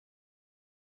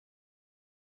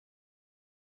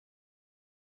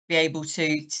be able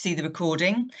to see the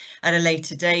recording at a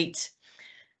later date.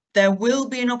 There will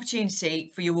be an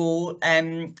opportunity for you all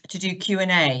to do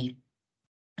Q&A.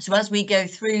 So as we go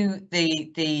through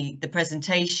the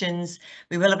presentations,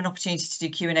 we will have an opportunity to do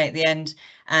Q&A at the end.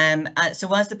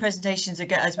 So as the presentations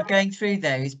as we're going through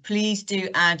those, please do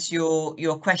add your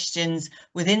questions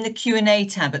within the Q&A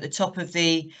tab at the top of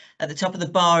the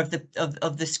bar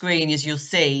of the screen. As you'll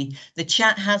see, the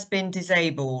chat has been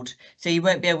disabled, so you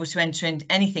won't be able to enter in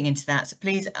anything into that. So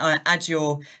please add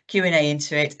your Q&A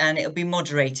into it, and it'll be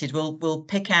moderated. We'll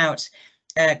pick out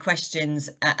questions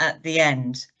at the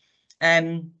end.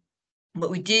 But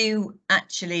we do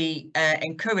actually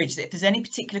encourage that if there's any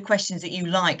particular questions that you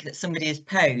like that somebody has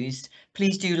posed,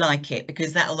 please do like it,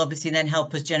 because that will obviously then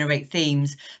help us generate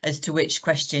themes as to which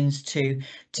questions to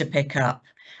pick up.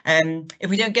 If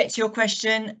we don't get to your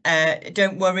question,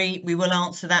 don't worry, we will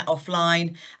answer that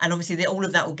offline, and obviously all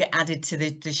of that will get added to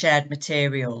the shared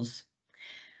materials.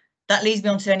 That leads me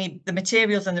on to the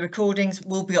materials, and the recordings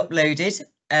will be uploaded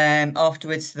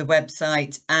afterwards to the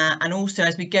website, and also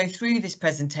as we go through this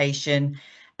presentation,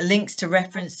 links to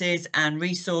references and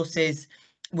resources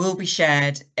will be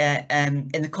shared in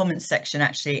the comments section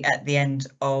actually at the end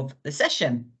of the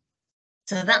session.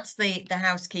 So that's the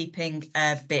housekeeping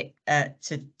bit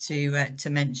to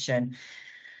mention.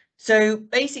 So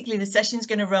basically the session's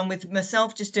going to run with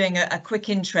myself just doing a quick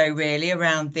intro really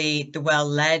around the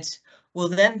well-led. Will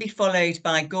then be followed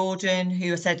by Gordon,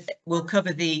 who said will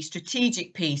cover the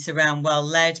strategic piece around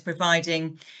well-led,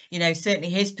 providing, certainly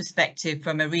his perspective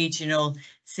from a regional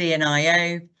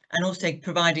CNIO, and also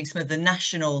providing some of the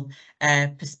national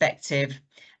perspective.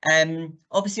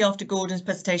 Obviously, after Gordon's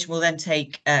presentation, we'll then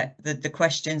take the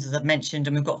questions, as I've mentioned,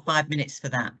 and we've got 5 minutes for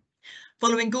that.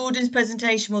 Following Gordon's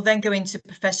presentation, we'll then go into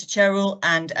Professor Cheryl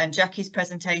and Jacqui's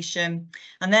presentation,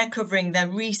 and they're covering their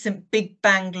recent big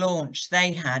bang launch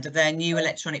they had of their new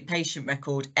electronic patient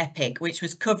record, EPIC, which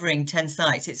was covering 10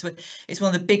 sites. It's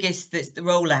one of the biggest the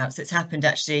rollouts that's happened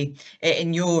actually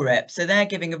in Europe. So they're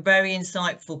giving a very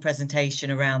insightful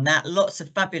presentation around that, lots of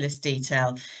fabulous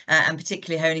detail, and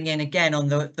particularly honing in again on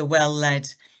the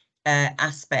well-led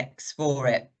aspects for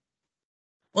it.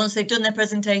 Once they've done their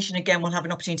presentation, again, we'll have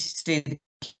an opportunity to do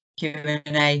the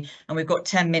Q&A, and we've got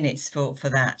 10 minutes for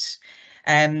that.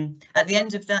 At the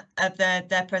end of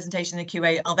their presentation, the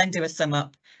QA, I'll then do a sum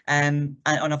up and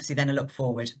obviously then a look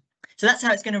forward. So that's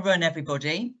how it's going to run,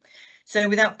 everybody. So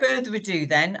without further ado,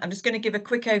 then I'm just going to give a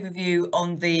quick overview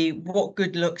on what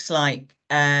good looks like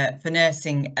for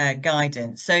nursing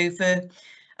guidance. So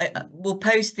we'll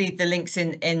post the links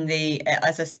in the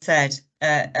as I said,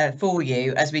 for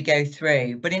you as we go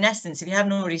through. But in essence, if you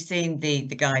haven't already seen the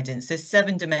guidance, there's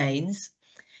 7 domains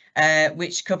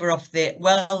which cover off the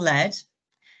well-led,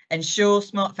 ensure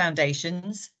smart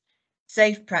foundations,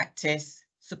 safe practice,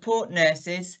 support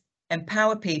nurses,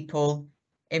 empower people,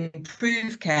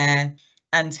 improve care,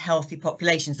 and healthy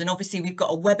populations. And obviously we've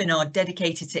got a webinar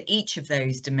dedicated to each of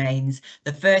those domains,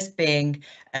 the first being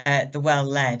the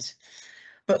well-led.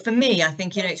 But for me, I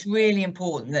think it's really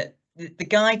important that the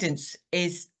guidance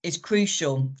is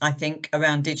crucial, I think,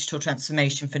 around digital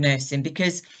transformation for nursing,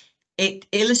 because it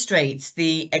illustrates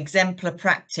the exemplar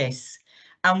practice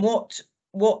and what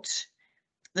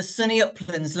the sunny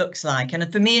uplands looks like.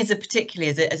 And for me, particularly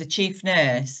as a chief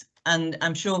nurse, and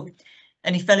I'm sure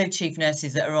any fellow chief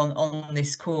nurses that are on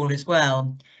this call as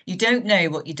well, you don't know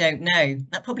what you don't know.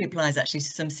 That probably applies actually to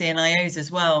some CNIOs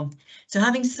as well. So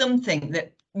having something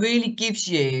that really gives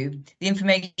you the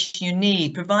information you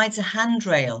need, provides a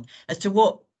handrail as to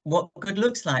what good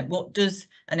looks like, what does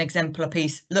an exemplar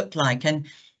piece look like, and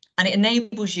it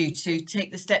enables you to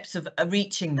take the steps of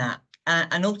reaching that.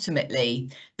 And ultimately,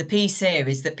 the piece here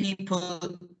is that people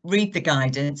read the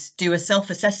guidance, do a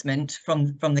self-assessment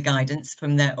from the guidance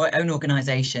from their own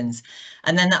organisations,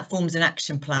 and then that forms an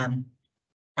action plan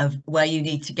of where you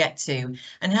need to get to,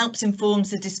 and helps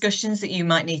informs the discussions that you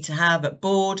might need to have at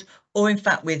board, or in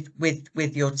fact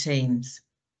with your teams.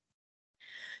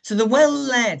 So the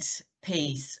well-led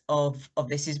piece of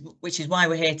this which is why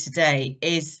we're here today,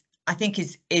 I think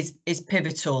is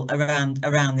pivotal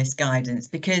around this guidance,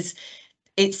 because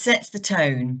it sets the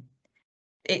tone,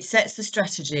 it sets the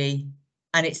strategy,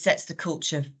 and it sets the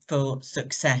culture for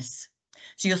success.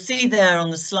 So you'll see there on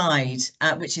the slide,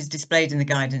 which is displayed in the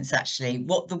guidance actually,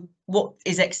 what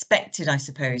is expected, I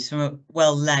suppose, from a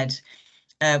well-led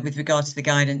with regard to the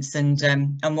guidance and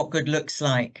what good looks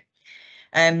like.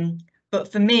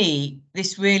 But for me,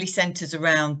 this really centres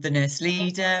around the nurse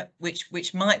leader,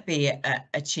 which might be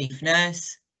a chief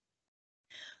nurse,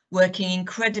 working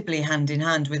incredibly hand in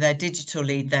hand with their digital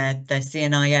lead, their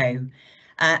CNIO,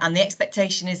 And the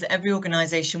expectation is that every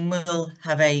organisation will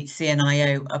have a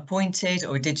CNIO appointed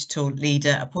or a digital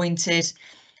leader appointed.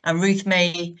 And Ruth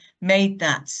May made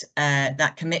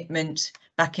that commitment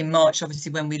back in March,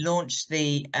 obviously, when we launched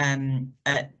the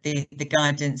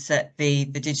guidance at the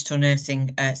Digital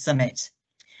Nursing Summit.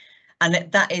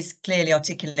 And that is clearly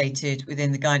articulated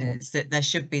within the guidance that there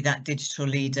should be that digital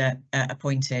leader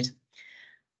appointed.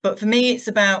 But for me, it's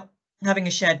about having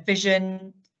a shared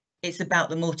vision. It's about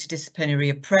the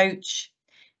multidisciplinary approach.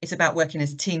 It's about working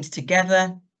as teams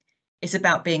together. It's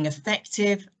about being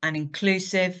effective and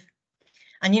inclusive.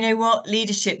 And you know what?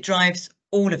 Leadership drives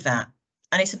all of that.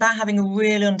 And it's about having a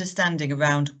real understanding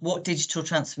around what digital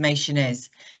transformation is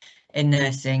in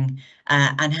nursing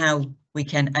and how we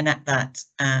can enact that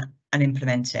and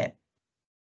implement it.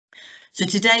 So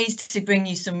today is to bring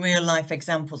you some real life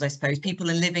examples, I suppose.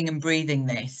 People are living and breathing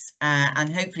this,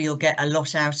 and hopefully you'll get a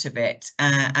lot out of it,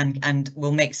 and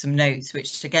we'll make some notes,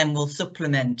 which again will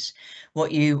supplement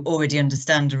what you already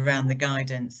understand around the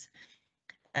guidance.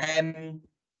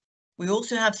 We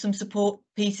also have some support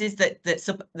pieces that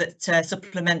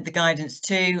supplement the guidance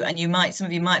too, and some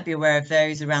of you might be aware of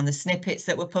those around the snippets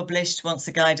that were published once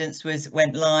the guidance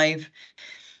went live.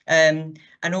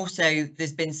 And also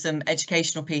there's been some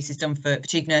educational pieces done for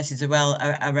chief nurses as well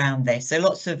around this. So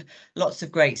lots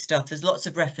of great stuff. There's lots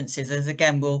of references, as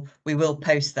again we will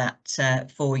post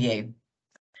that for you.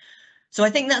 So I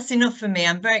think that's enough for me.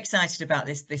 I'm very excited about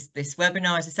this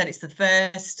webinar. As I said, it's the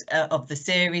first of the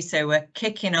series, so we're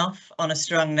kicking off on a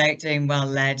strong note, doing well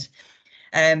led.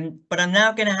 But I'm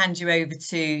now going to hand you over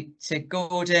to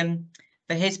Gordon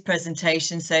for his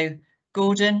presentation. So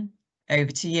Gordon,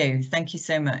 over to you. Thank you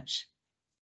so much.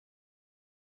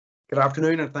 Good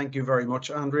afternoon, and thank you very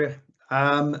much, Andrea.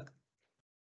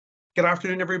 Good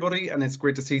afternoon, everybody, and it's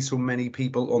great to see so many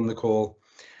people on the call.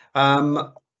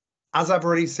 As I've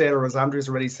already said, or as Andrea's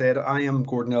already said, I am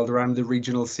Gordon Elder. I'm the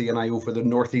Regional CNIO for the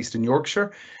North East and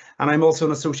Yorkshire, and I'm also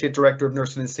an Associate Director of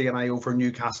Nursing and CNIO for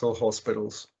Newcastle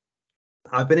Hospitals.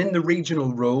 I've been in the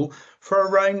regional role for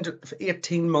around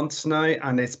 18 months now,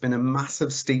 and it's been a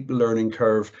massive steep learning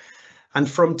curve. And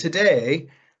from today,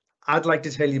 I'd like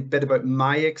to tell you a bit about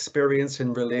my experience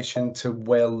in relation to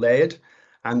well-led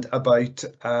and about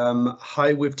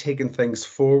how we've taken things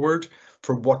forward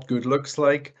for what good looks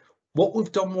like, what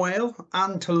we've done well,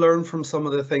 and to learn from some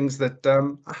of the things that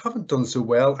I haven't done so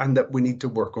well and that we need to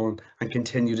work on and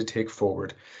continue to take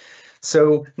forward.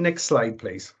 So next slide,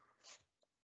 please.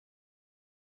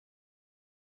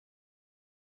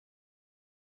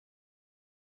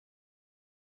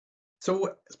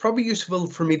 So it's probably useful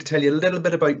for me to tell you a little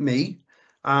bit about me.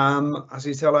 As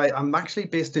you said, I'm actually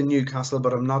based in Newcastle,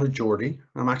 but I'm not a Geordie.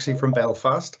 I'm actually from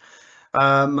Belfast.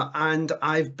 And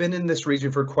I've been in this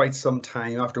region for quite some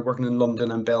time after working in London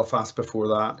and Belfast before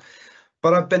that.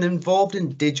 But I've been involved in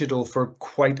digital for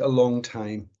quite a long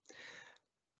time.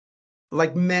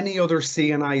 Like many other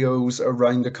CNIOs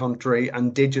around the country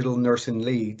and digital nursing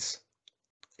leads,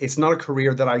 it's not a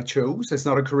career that I chose. It's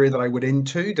not a career that I went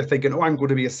into to thinking, oh, I'm going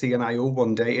to be a CNIO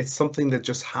one day. It's something that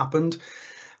just happened.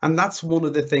 And that's one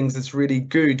of the things that's really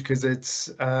good, because it's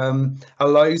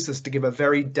allows us to give a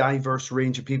very diverse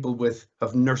range of people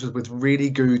of nurses with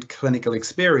really good clinical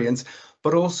experience.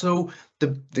 But also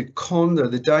the con or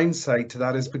the downside to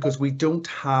that is because we don't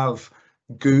have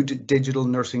good digital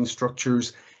nursing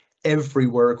structures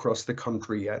everywhere across the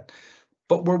country yet.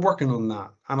 But we're working on that,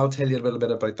 and I'll tell you a little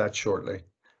bit about that shortly.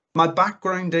 My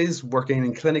background is working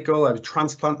in clinical. I was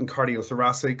transplant and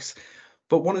cardiothoracics,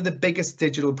 but one of the biggest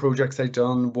digital projects I've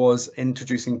done was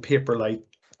introducing Paperlight,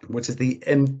 which is the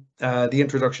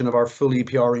introduction of our full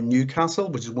EPR in Newcastle,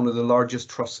 which is one of the largest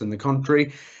trusts in the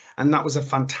country, and that was a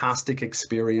fantastic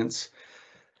experience.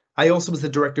 I also was the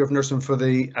Director of Nursing for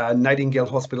the Nightingale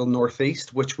Hospital North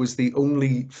East, which was the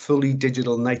only fully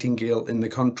digital Nightingale in the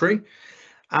country.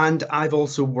 And I've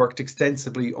also worked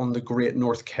extensively on the Great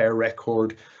North Care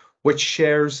Record, which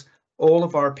shares all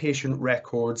of our patient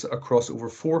records across over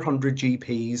 400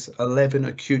 GPs, 11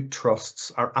 acute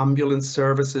trusts, our ambulance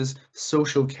services,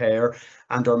 social care,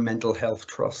 and our mental health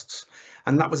trusts.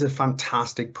 And that was a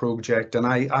fantastic project. And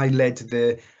I led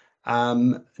the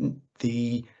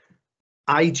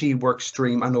IG work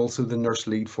stream and also the nurse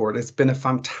lead for it. It's been a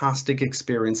fantastic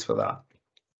experience for that.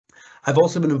 I've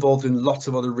also been involved in lots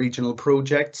of other regional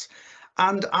projects,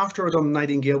 and after I'd done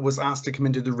Nightingale, was asked to come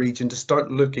into the region to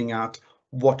start looking at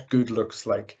what good looks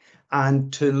like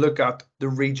and to look at the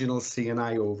regional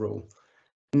CNIO role.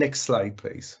 Next slide,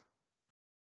 please.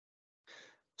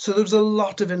 So there was a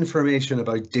lot of information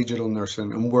about digital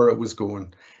nursing and where it was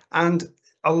going, and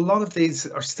a lot of these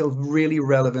are still really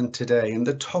relevant today. In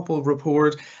the Topple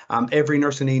report, every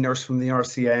nurse and e-nurse from the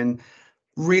RCN,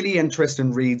 really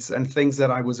interesting reads and things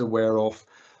that I was aware of.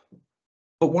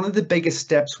 But one of the biggest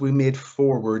steps we made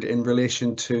forward in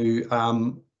relation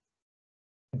to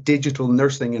digital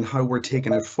nursing and how we're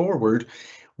taking it forward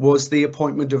was the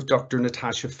appointment of Dr.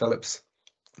 Natasha Phillips,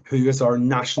 who is our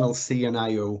national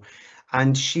CNIO.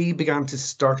 And she began to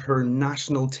start her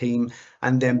national team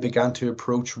and then began to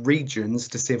approach regions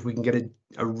to see if we can get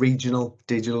a regional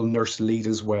digital nurse lead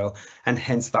as well. And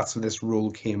hence that's where this role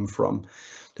came from.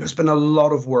 There's been a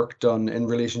lot of work done in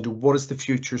relation to what is the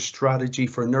future strategy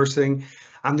for nursing,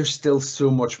 and there's still so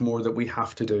much more that we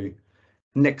have to do.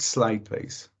 Next slide,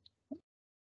 please.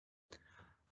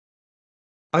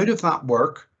 Out of that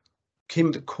work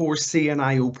came the core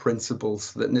CNIO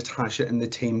principles that Natasha and the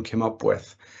team came up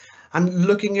with, and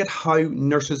looking at how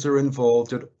nurses are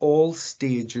involved at all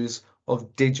stages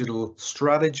of digital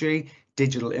strategy,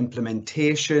 digital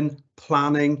implementation,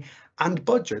 planning, and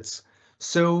budgets.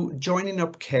 So joining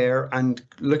up care and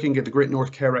looking at the Great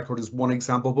North Care Record is one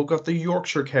example. We've got the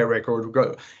Yorkshire Care Record, we've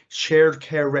got shared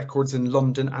care records in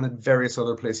London and at various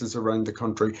other places around the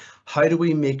country. How do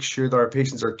we make sure that our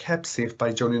patients are kept safe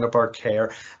by joining up our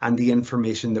care and the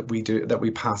information that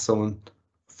we pass on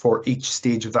for each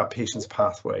stage of that patient's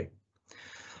pathway?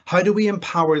 How do we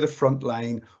empower the front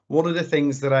line? One of the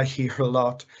things that I hear a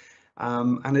lot,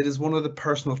 and it is one of the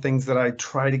personal things that I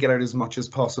try to get out as much as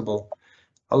possible.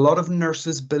 A lot of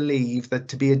nurses believe that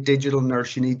to be a digital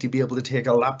nurse, you need to be able to take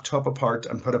a laptop apart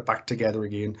and put it back together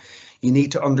again. You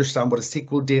need to understand what a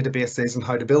SQL database is and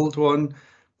how to build one,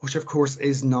 which of course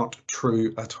is not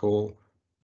true at all.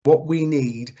 What we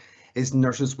need is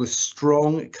nurses with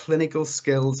strong clinical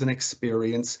skills and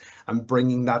experience and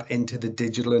bringing that into the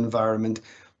digital environment,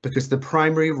 because the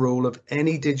primary role of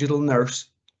any digital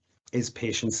nurse is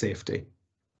patient safety.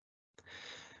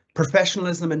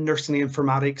 Professionalism in nursing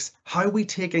informatics, how are we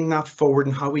taking that forward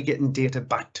and how are we getting data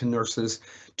back to nurses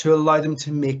to allow them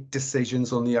to make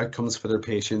decisions on the outcomes for their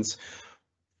patients?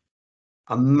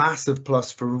 A massive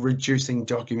plus for reducing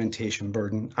documentation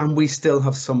burden, and we still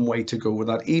have some way to go with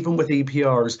that. Even with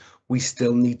EPRs, we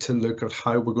still need to look at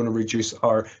how we're going to reduce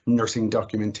our nursing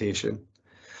documentation.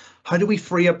 How do we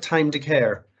free up time to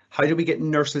care? How do we get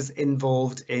nurses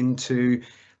involved into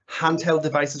handheld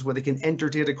devices where they can enter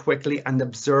data quickly and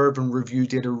observe and review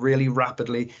data really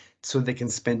rapidly so they can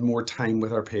spend more time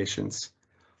with our patients?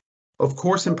 Of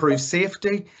course, improve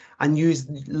safety and use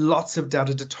lots of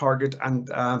data to target and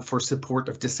for support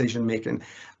of decision making.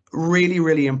 Really,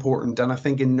 really important. And I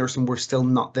think in nursing, we're still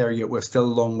not there yet. We're still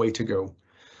a long way to go.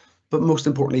 But most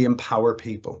importantly, empower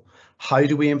people. How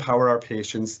do we empower our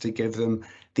patients to give them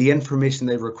the information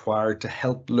they require to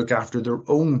help look after their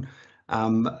own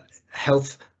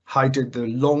health? How do the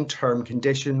long-term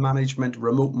condition management,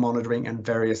 remote monitoring, and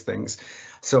various things?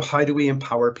 So how do we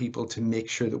empower people to make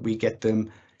sure that we get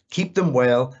them, keep them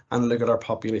well, and look at our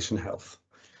population health?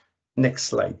 Next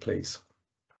slide, please.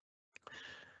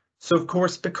 So of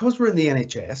course, because we're in the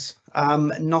NHS,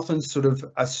 nothing's sort of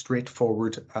as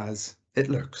straightforward as it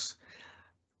looks.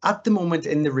 At the moment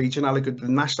in the region, I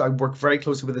work very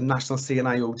closely with the national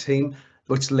CNIO team,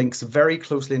 which links very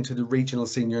closely into the regional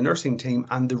senior nursing team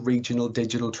and the regional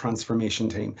digital transformation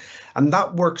team. And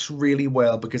that works really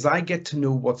well because I get to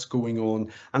know what's going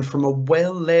on, and from a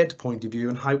well-led point of view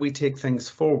and how we take things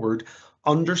forward,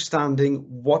 understanding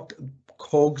what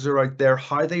cogs are out there,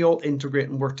 how they all integrate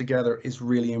and work together is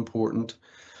really important.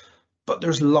 But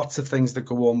there's lots of things that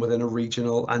go on within a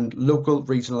regional and local,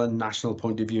 regional and national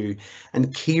point of view,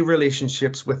 and key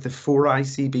relationships with the 4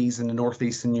 ICBs in the North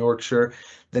East and Yorkshire,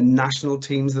 the national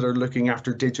teams that are looking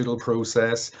after digital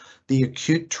process, the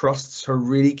acute trusts who are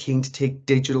really keen to take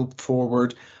digital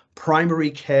forward, primary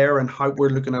care and how we're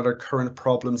looking at our current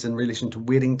problems in relation to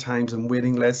waiting times and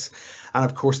waiting lists, and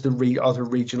of course the other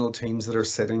regional teams that are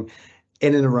sitting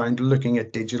in and around looking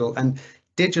at digital. And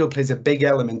digital plays a big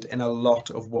element in a lot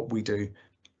of what we do.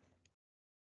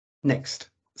 Next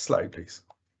slide, please.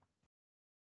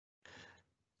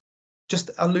 Just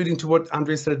alluding to what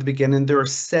Andrea said at the beginning, there are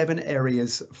 7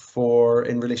 areas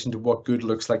in relation to what good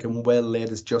looks like, and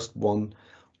well-led is just one.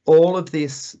 All of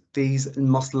these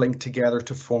must link together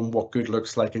to form what good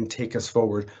looks like and take us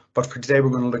forward. But for today, we're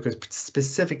going to look at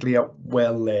specifically at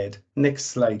well-led. Next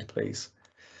slide, please.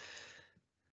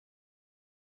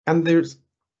 And there's,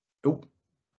 oh,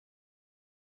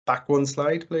 back one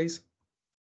slide, please.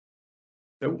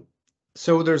 Oh,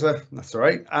 so there's that's all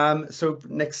right. So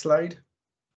next slide.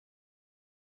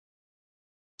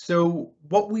 So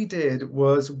what we did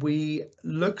was we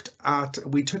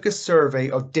took a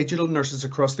survey of digital nurses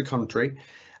across the country,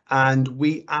 And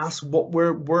we asked what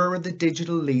were the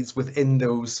digital leads within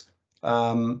those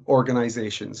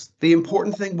organisations. The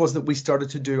important thing was that we started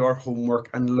to do our homework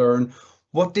and learn,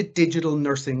 what did digital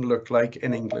nursing look like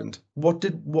in England?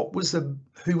 Who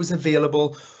was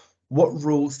available? What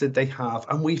roles did they have?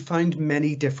 And we found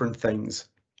many different things.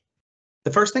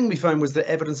 The first thing we found was the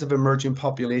evidence of emerging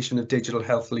population of digital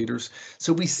health leaders.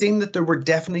 So we've seen that there were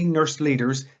definitely nurse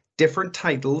leaders, different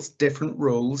titles, different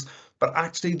roles, but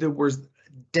actually there was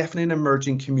definitely an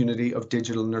emerging community of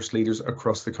digital nurse leaders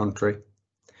across the country.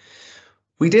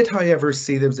 We did, however,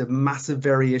 see there was a massive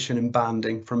variation in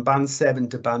banding from band 7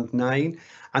 to band 9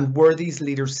 and where these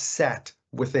leaders sat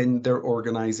within their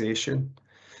organisation.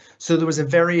 So there was a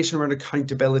variation around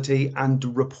accountability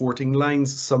and reporting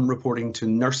lines, some reporting to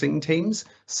nursing teams,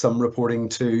 some reporting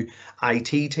to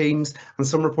IT teams, and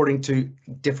some reporting to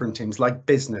different teams like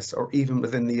business or even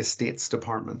within the estates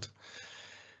department.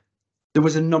 There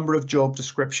was a number of job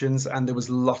descriptions and there was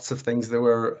lots of things. There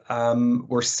were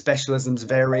where specialisms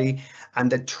vary, and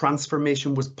that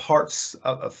transformation was parts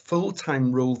of a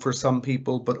full-time role for some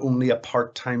people, but only a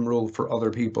part-time role for other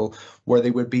people, where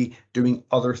they would be doing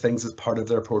other things as part of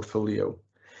their portfolio.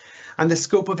 And the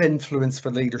scope of influence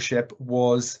for leadership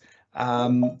was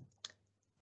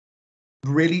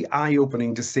really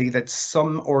eye-opening to see that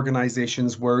some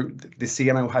organisations where the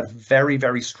CNIO had very,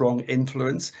 very strong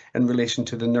influence in relation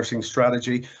to the nursing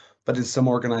strategy, but in some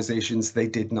organisations they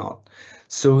did not.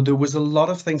 So there was a lot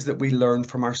of things that we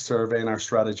learned from our survey and our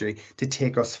strategy to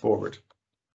take us forward.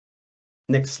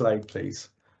 Next slide, please.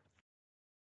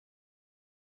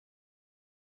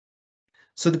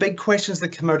 So the big questions that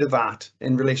come out of that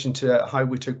in relation to how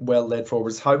we took well-led forward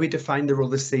is how we define the role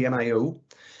of the CNIO.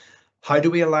 How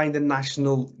do we align the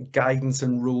national guidance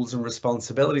and rules and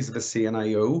responsibilities of the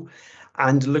CNIO,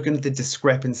 and looking at the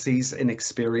discrepancies in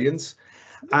experience?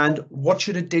 And what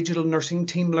should a digital nursing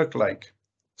team look like?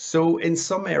 So in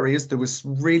some areas, there was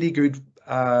really good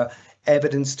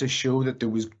evidence to show that there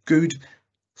was good,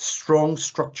 strong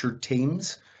structured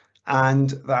teams,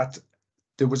 and that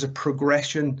there was a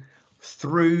progression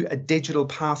through a digital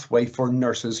pathway for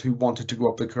nurses who wanted to go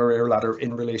up the career ladder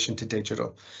in relation to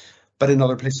digital. But in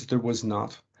other places there was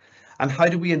not. And how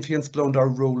do we influence beyond our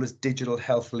role as digital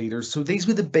health leaders? So these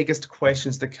were the biggest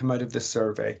questions that come out of this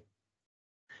survey.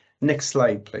 Next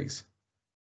slide, please.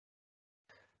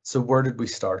 So where did we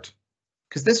start?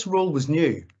 Because this role was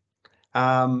new.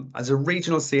 As a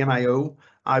regional CNIO,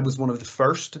 I was one of the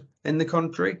first in the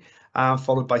country,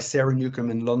 followed by Sarah Newcomb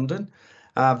in London,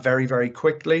 very, very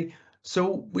quickly.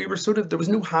 So we were there was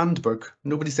no handbook.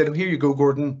 Nobody said, oh, here you go,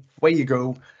 Gordon, away you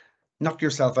go. Knock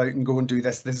yourself out and go and do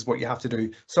this. This is what you have to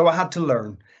do. So I had to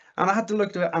learn, and I had to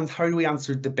look at how do we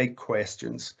answer the big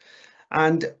questions.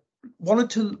 And one of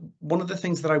the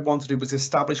things that I wanted to do was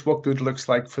establish what good looks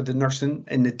like for the nursing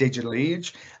in the digital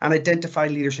age and identify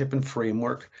leadership and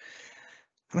framework.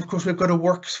 And of course, we've got a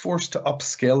workforce to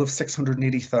upskill of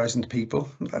 680,000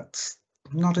 people. That's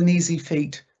not an easy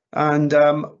feat. And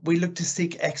we look to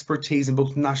seek expertise in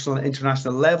both national and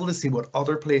international level to see what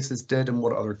other places did and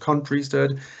what other countries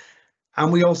did. And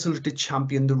we also look to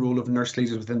champion the role of nurse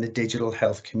leaders within the digital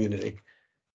health community.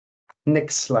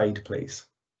 Next slide, please.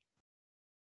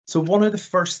 So one of the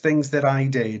first things that I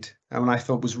did, and I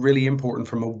thought was really important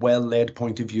from a well-led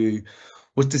point of view,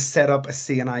 was to set up a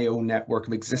CNIO network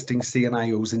of existing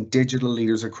CNIOs and digital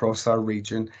leaders across our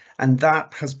region. And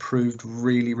that has proved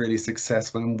really, really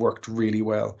successful and worked really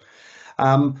well.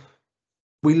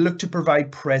 We look to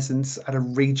provide presence at a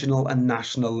regional and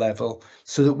national level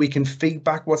so that we can feed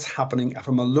back what's happening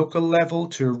from a local level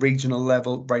to a regional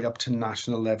level, right up to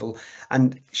national level,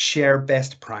 and share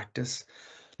best practice.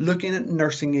 Looking at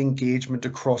nursing engagement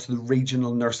across the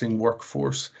regional nursing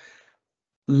workforce,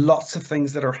 lots of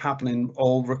things that are happening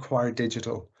all require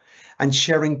digital, and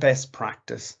sharing best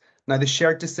practice. Now, the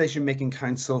Shared Decision Making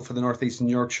Council for the North East and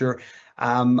Yorkshire,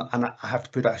 and I have to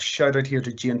put a shout out here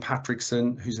to Jane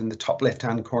Patrickson, who's in the top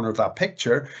left-hand corner of that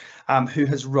picture, who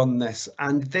has run this.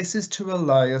 And this is to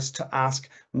allow us to ask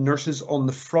nurses on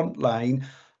the front line,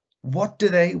 what do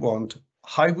they want?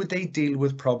 How would they deal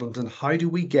with problems? And how do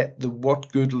we get the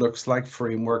what good looks like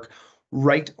framework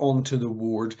right onto the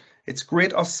ward? It's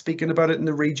great us speaking about it in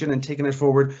the region and taking it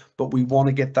forward, but we want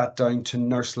to get that down to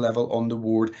nurse level on the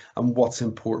ward and what's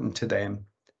important to them.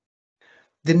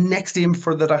 The next aim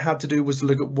for that I had to do was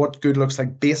look at what good looks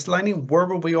like baselining. Where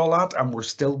were we all at? And we're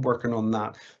still working on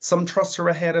that. Some trusts are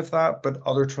ahead of that, but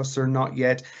other trusts are not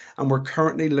yet. And we're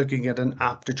currently looking at an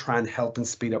app to try and help and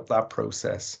speed up that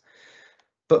process.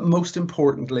 but most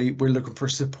importantly, we're looking for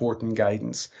support and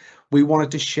guidance. We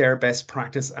wanted to share best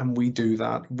practice, and we do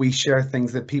that. We share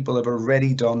things that people have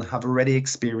already done, have already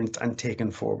experienced and taken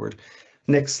forward.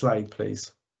 Next slide,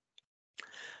 please.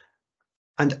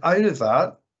 And out of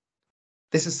that,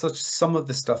 this is some of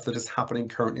the stuff that is happening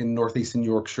currently in northeastern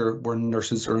Yorkshire, where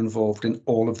nurses are involved in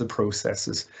all of the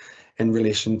processes in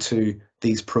relation to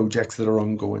these projects that are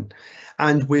ongoing.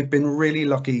 And we've been really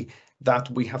lucky that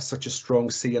we have such a strong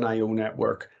CNIO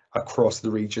network across the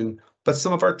region, but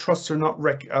some of our trusts are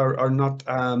not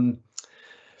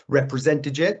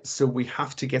represented yet, so we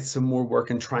have to get some more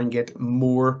work and try and get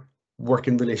more work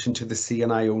in relation to the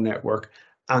CNIO network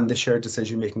and the Shared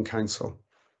Decision Making Council.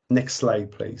 Next slide,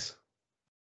 please.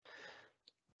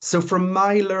 So from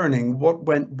my learning, what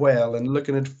went well, and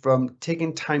looking at from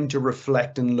taking time to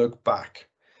reflect and look back,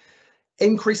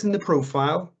 increasing the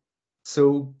profile.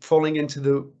 So falling into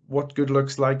the what good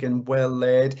looks like and well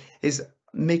led is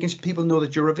making sure people know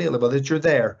that you're available, that you're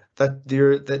there,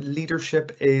 that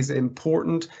leadership is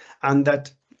important, and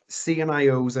that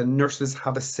CNIOs and nurses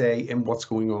have a say in what's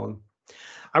going on.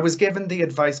 I was given the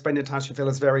advice by Natasha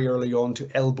Phillips very early on to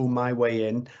elbow my way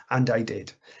in, and I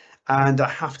did. And I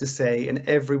have to say, in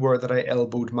everywhere that I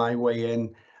elbowed my way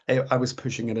in, I was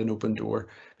pushing at an open door.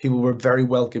 People were very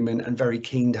welcoming and very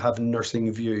keen to have a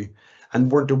nursing view and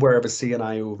weren't aware of a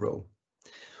CNIO role.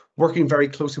 Working very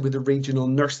closely with the regional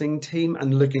nursing team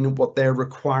and looking at what their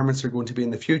requirements are going to be in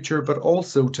the future, but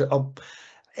also to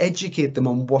educate them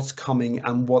on what's coming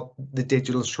and what the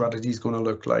digital strategy is going to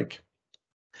look like.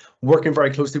 Working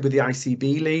very closely with the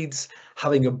ICB leads,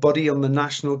 having a buddy on the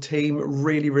national team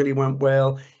really went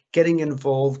well. Getting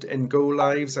involved in go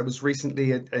lives. I was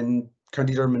recently in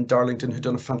County Durham and Darlington, who'd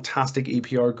done a fantastic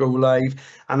EPR go live,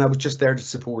 and I was just there to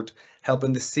support,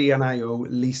 helping the CNIO,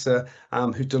 Lisa,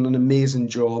 who'd done an amazing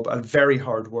job and very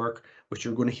hard work, which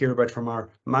you're going to hear about from our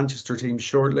Manchester team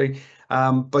shortly,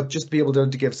 but just be able to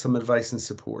give some advice and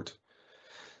support.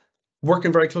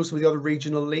 Working very closely with the other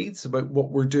regional leads about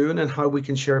what we're doing and how we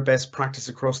can share best practice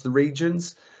across the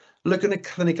regions. Looking at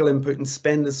clinical input and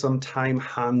spending some time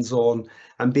hands-on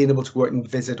and being able to go out and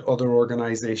visit other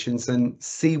organisations and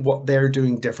see what they're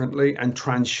doing differently and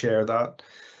try and share that.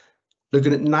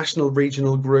 Looking at national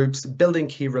regional groups, building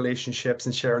key relationships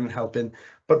and sharing and helping,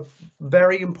 but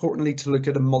very importantly to look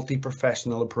at a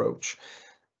multi-professional approach.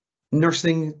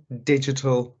 Nursing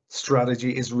digital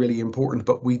strategy is really important,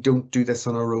 but we don't do this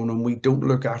on our own, and we don't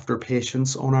look after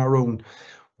patients on our own.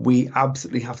 We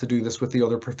absolutely have to do this with the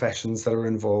other professions that are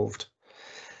involved.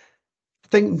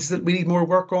 Things that we need more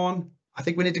work on. I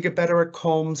think we need to get better at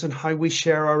comms and how we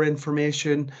share our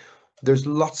information. There's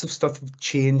lots of stuff of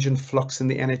change and flux in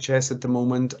the NHS at the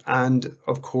moment, and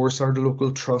of course our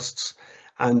local trusts,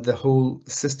 and the whole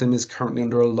system is currently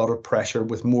under a lot of pressure,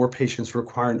 with more patients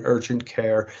requiring urgent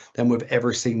care than we've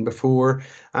ever seen before,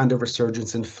 and a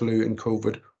resurgence in flu and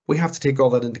COVID. We have to take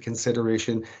all that into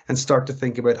consideration and start to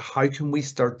think about how can we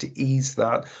start to ease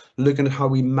that, looking at how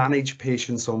we manage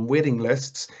patients on waiting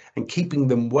lists and keeping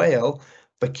them well,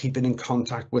 but keeping in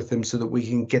contact with them so that we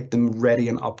can get them ready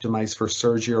and optimized for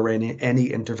surgery or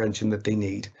any intervention that they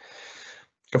need.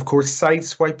 Of course, side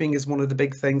swiping is one of the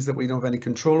big things that we don't have any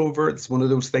control over. It's one of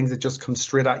those things that just comes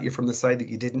straight at you from the side that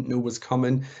you didn't know was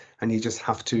coming, and you just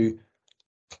have to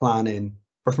plan in.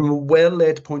 But from a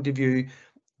well-led point of view,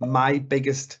 my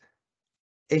biggest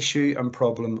issue and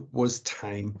problem was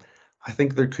time. I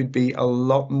think there could be a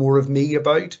lot more of me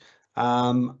about,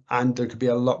 and there could be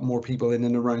a lot more people in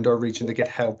and around our region to get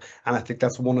help. And I think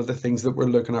that's one of the things that we're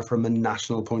looking at from a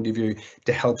national point of view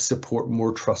to help support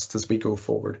more trusts as we go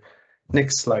forward.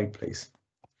 Next slide, please.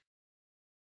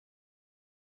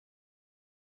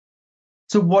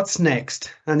 So what's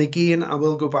next? And again, I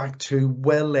will go back to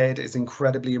well-led is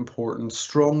incredibly important,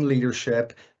 strong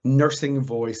leadership, nursing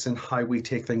voice, and how we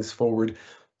take things forward.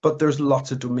 But there's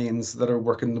lots of domains that are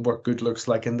working what good looks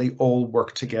like, and they all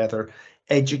work together.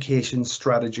 Education,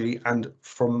 strategy, and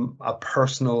from a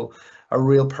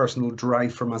real personal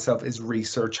drive for myself is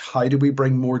research. How do we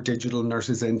bring more digital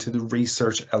nurses into the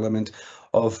research element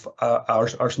of our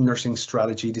nursing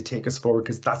strategy to take us forward?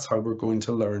 Because that's how we're going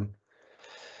to learn.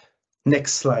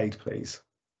 Next slide, please.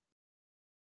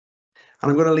 And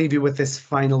I'm going to leave you with this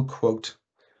final quote.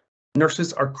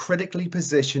 Nurses are critically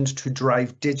positioned to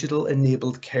drive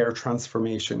digital-enabled care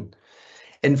transformation,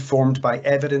 informed by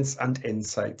evidence and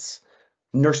insights.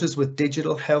 Nurses with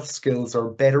digital health skills are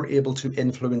better able to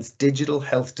influence digital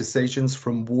health decisions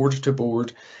from ward to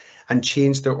board and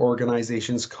change their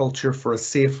organisation's culture for a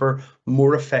safer,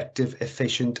 more effective,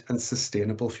 efficient and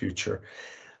sustainable future.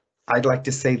 I'd like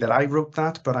to say that I wrote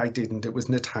that, but I didn't. It was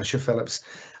Natasha Phillips.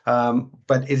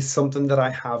 but it's something that I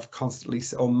have constantly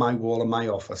on my wall in my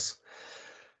office.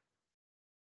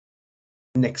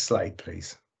 Next slide,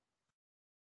 please.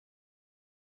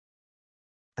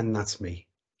 And that's me.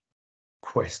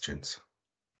 Questions?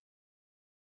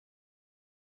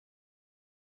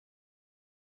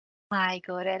 Hi,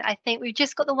 Gordon. I think we've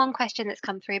just got the one question that's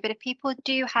come through, but if people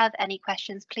do have any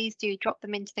questions, please do drop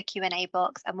them into the Q&A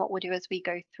box. And what we'll do as we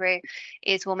go through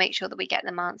is we'll make sure that we get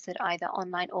them answered either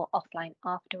online or offline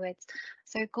afterwards.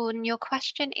 So Gordon, your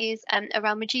question is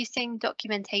around reducing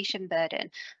documentation burden.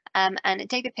 And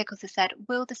David Pickles has said,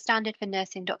 will the standard for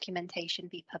nursing documentation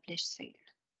be published soon?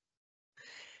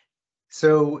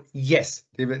 So yes,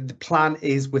 the plan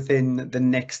is within the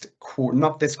next quarter,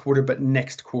 not this quarter, but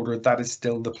next quarter. That is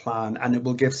still the plan, and it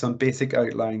will give some basic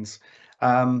outlines.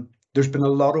 There's been a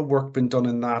lot of work been done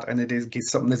in that, and it is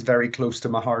something that's very close to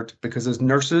my heart, because as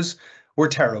nurses, we're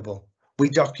terrible. We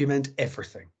document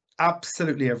everything,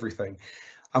 absolutely everything.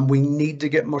 And we need to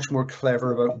get much more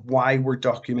clever about why we're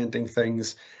documenting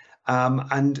things.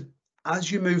 And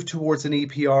as you move towards an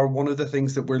EPR, one of the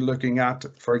things that we're looking at,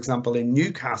 for example, in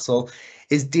Newcastle,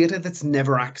 is data that's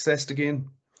never accessed again.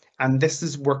 And this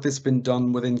is work that's been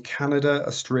done within Canada,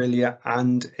 Australia,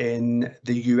 and in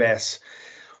the US,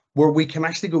 where we can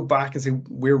actually go back and say,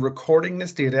 we're recording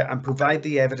this data and provide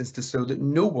the evidence to show that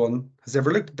no one has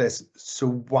ever looked at this. So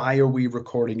why are we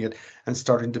recording it and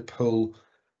starting to pull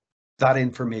that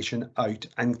information out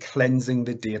and cleansing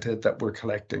the data that we're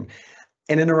collecting?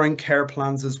 In and around care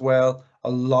plans as well,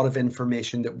 a lot of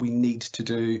information that we need to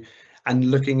do, and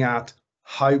looking at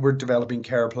how we're developing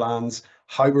care plans,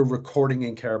 how we're recording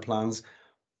in care plans,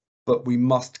 but we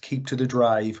must keep to the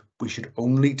drive. We should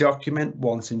only document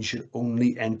once and should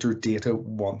only enter data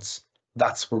once.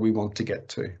 That's where we want to get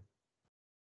to.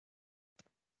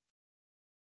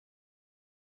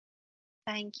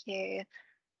 Thank you.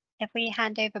 If we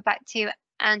hand over back to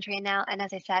Andrea now, and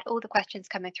as I said, all the questions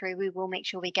coming through, we will make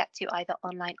sure we get to either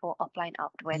online or offline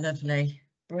afterwards. Lovely.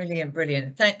 Brilliant,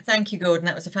 brilliant. Thank you, Gordon.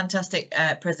 That was a fantastic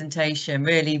presentation.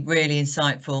 Really, really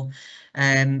insightful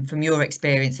from your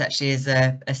experience actually as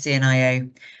a CNIO.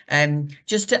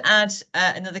 Just to add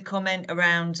another comment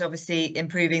around obviously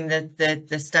improving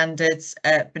the standards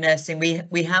for nursing,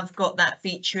 we have got that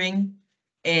featuring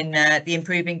in the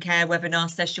Improving Care webinar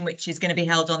session, which is going to be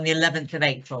held on the 11th of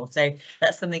April. So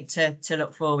that's something to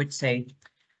look forward to.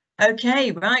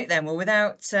 Okay, right then. Well,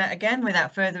 without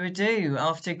further ado,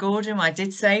 after Gordon, I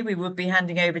did say we would be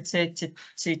handing over to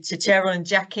Cheryl and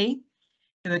Jacqui,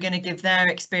 who are going to give their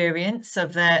experience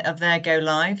of their go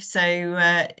live. So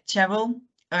Cheryl,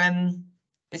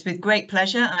 it's with great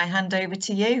pleasure I hand over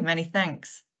to you. Many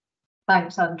thanks.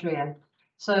 Thanks, Andrea.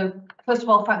 So first of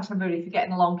all, thanks everybody for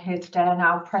getting along here today, and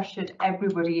how pressured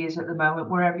everybody is at the moment,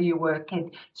 wherever you're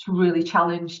working. It's really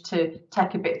challenged to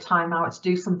take a bit of time out to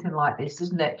do something like this,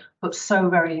 isn't it? But so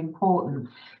very important.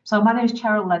 So my name is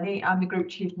Cheryl Lenney. I'm the Group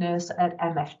Chief Nurse at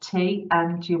MFT,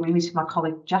 and you'll be meeting my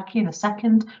colleague Jacqui in a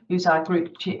second, who's our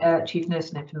Group Chief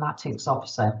Nurse and Informatics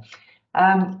Officer.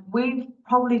 We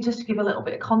probably, just to give a little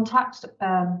bit of context,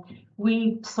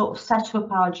 we sort of set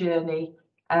up our journey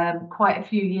quite a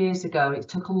few years ago. It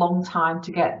took a long time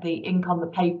to get the ink on the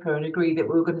paper and agree that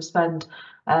we were going to spend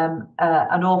an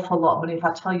awful lot of money. If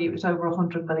I tell you it was over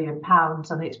 £100 million,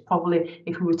 and it's probably,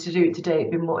 if we were to do it today,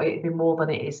 it'd be more than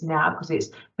it is now, because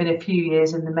it's been a few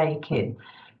years in the making.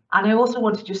 And I also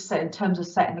want to just say, in terms of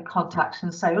setting the context,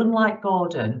 and say, unlike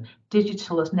Gordon,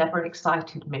 digital has never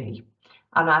excited me,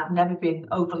 and I've never been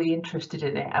overly interested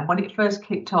in it. And when it first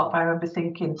kicked off, I remember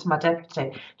thinking to my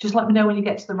deputy, just let me know when you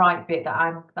get to the right bit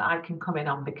that I can come in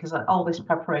on, because all this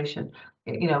preparation,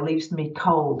 you know, leaves me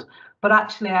cold. But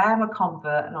actually I am a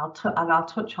convert, and I'll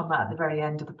touch on that at the very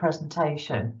end of the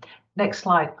presentation. Next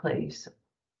slide, please.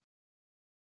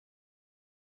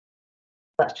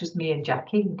 That's just me and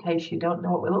Jacqui, in case you don't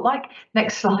know what we look like.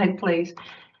 Next slide, please.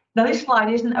 Now, this slide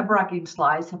isn't a bragging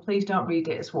slide, so please don't read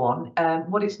it as one.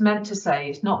 What it's meant to say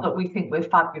is not that we think we're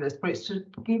fabulous, but it's to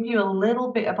give you a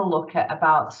little bit of a look at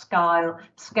about size,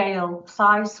 scale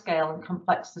and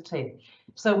complexity.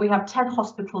 So we have 10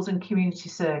 hospitals and community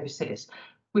services.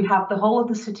 We have the whole of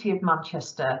the city of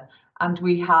Manchester, and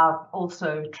we have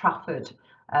also Trafford.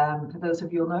 For those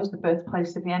of you who know, is the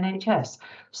birthplace of the NHS.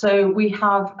 So we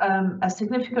have a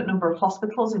significant number of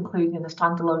hospitals, including a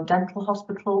standalone dental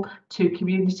hospital, 2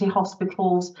 community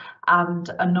hospitals, and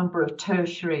a number of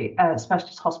tertiary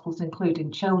specialist hospitals, including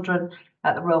children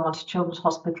at the Royal Manchester Children's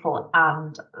Hospital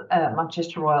and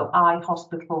Manchester Royal Eye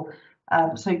Hospital.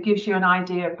 So it gives you an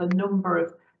idea of the number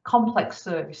of complex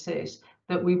services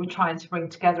that we were trying to bring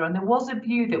together. And there was a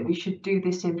view that we should do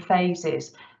this in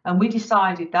phases, and we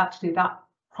decided actually that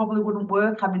probably wouldn't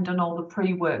work, having done all the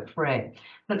pre-work for it.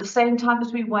 But at the same time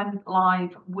as we went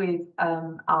live with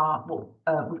our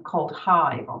what we've called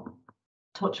Hive, I'll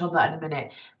touch on that in a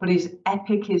minute, but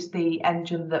Epic is the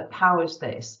engine that powers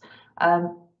this.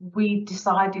 We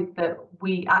decided that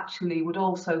we actually would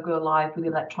also go live with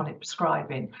electronic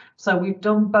prescribing. So we've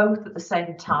done both at the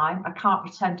same time. I can't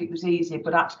pretend it was easy,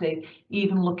 but actually,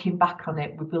 even looking back on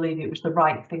it, we believe it was the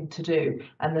right thing to do,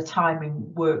 and the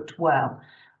timing worked well.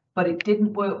 But it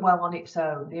didn't work well on its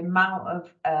own. The amount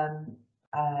of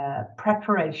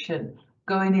preparation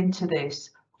going into this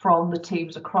from the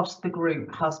teams across the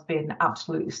group has been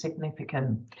absolutely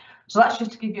significant. So that's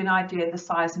just to give you an idea of the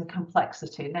size and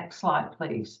complexity. Next slide,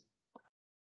 please.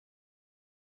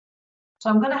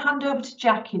 So I'm going to hand over to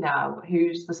Jacqui now,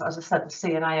 who's, as I said, the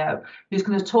CNIO, who's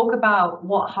going to talk about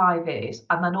what Hive is,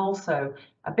 and then also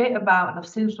a bit about, and I've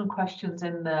seen some questions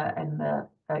in the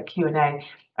Q&A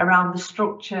around the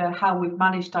structure, how we've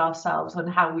managed ourselves,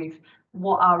 and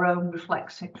what our own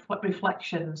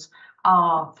reflections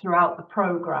are throughout the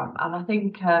programme. And I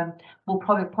think we'll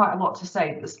probably have quite a lot to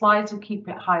say. The slides will keep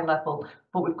it high level,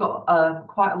 but we've got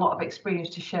quite a lot of experience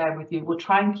to share with you. We'll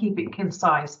try and keep it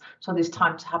concise so there's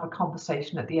time to have a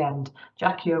conversation at the end.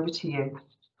 Jacqui, over to you.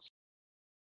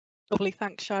 Lovely,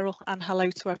 thanks Cheryl, and hello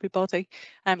to everybody.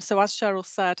 So as Cheryl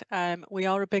said, we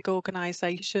are a big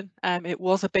organisation. It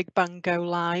was a big bang go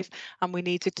live, and we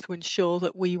needed to ensure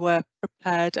that we were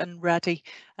prepared and ready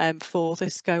for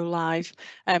this go live.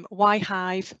 Why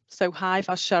Hive? So Hive,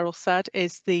 as Cheryl said,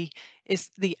 is the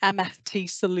MFT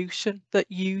solution that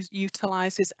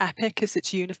utilises Epic as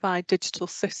its unified digital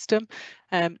system.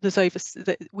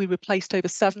 We replaced over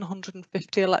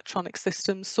 750 electronic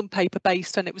systems, some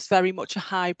paper-based, and it was very much a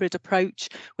hybrid approach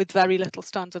with very little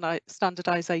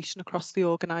standardisation across the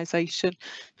organisation.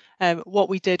 What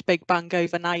we did big bang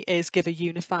overnight is give a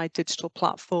unified digital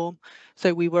platform.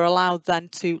 So we were allowed then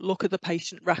to look at the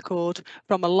patient record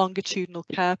from a longitudinal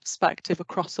care perspective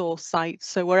across all sites.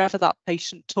 So wherever that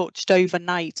patient touched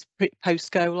overnight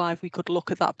post go live, we could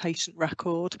look at that patient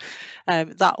record.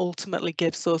 That ultimately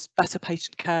gives us better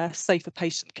patient care, safer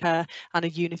patient care, and a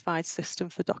unified system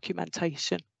for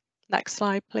documentation. Next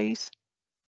slide, please.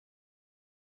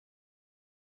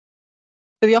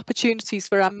 So the opportunities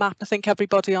for MMAP, I think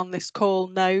everybody on this call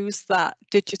knows that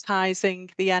digitising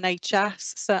the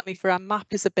NHS, certainly for MMAP,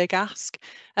 is a big ask.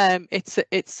 It's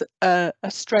a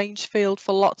strange field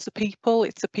for lots of people.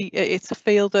 It's a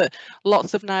field that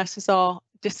lots of nurses are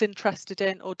disinterested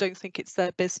in or don't think it's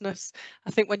their business. I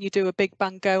think when you do a big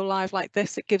bang go live like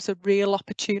this, it gives a real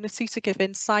opportunity to give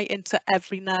insight into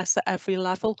every nurse at every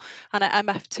level. And at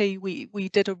MFT, we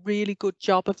did a really good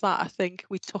job of that. I think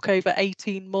we took over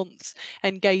 18 months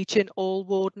engaging all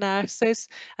ward nurses,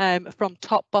 from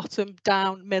top, bottom,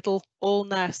 down, middle, all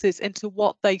nurses, into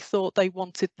what they thought they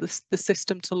wanted the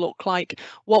system to look like,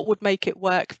 what would make it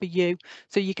work for you.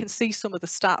 So you can see some of the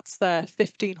stats there,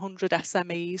 1,500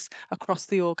 SMEs across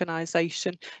the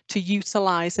organisation to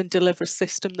utilise and deliver a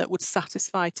system that would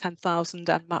satisfy 10,000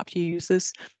 MMAP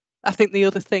users. I think the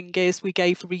other thing is we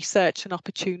gave research an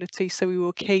opportunity, so we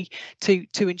were key to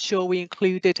ensure we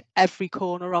included every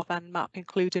corner of NMAP,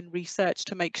 including research,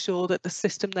 to make sure that the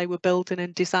system they were building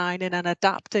and designing and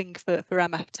adapting for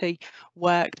MFT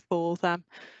worked for them.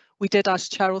 We did, as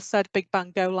Cheryl said, big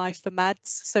bang go live for meds.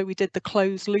 So we did the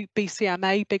closed loop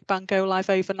BCMA, big bang go live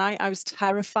overnight. I was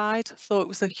terrified, thought it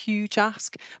was a huge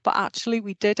ask, but actually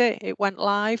we did it. It went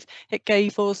live. It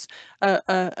gave us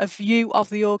a view of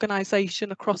the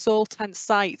organisation across all 10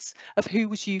 sites of who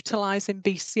was utilising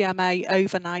BCMA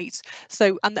overnight.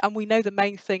 So, and we know the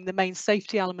main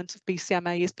safety element of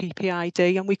BCMA is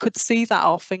PPID, and we could see that at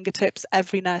our fingertips.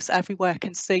 Every nurse everywhere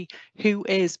can see who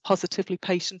is positively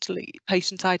patient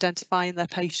identifying their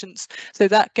patients. So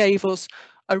that gave us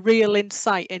a real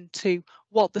insight into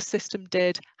what the system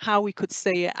did, how we could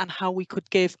see it, and how we could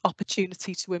give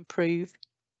opportunity to improve.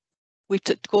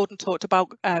 Gordon talked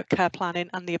about care planning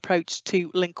and the approach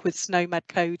to link with SNOMED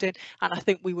coding, and I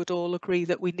think we would all agree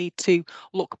that we need to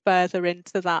look further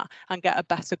into that and get a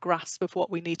better grasp of what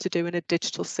we need to do in a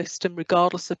digital system,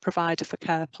 regardless of provider, for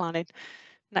care planning.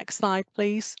 Next slide,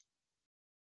 please.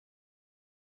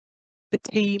 The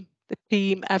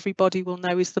team, everybody will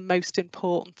know, is the most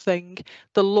important thing.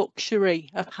 The luxury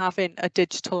of having a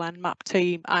digital NMAP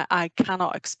team, I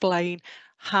cannot explain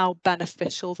how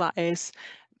beneficial that is.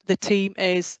 The team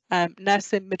is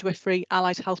nursing, midwifery,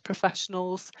 allied health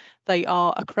professionals. They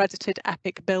are accredited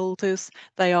Epic builders.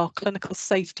 They are clinical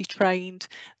safety trained.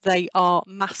 They are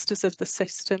masters of the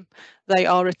system. They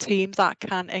are a team that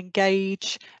can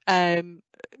engage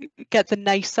get the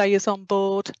naysayers on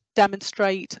board,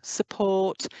 demonstrate,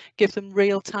 support, give them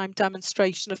real-time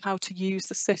demonstration of how to use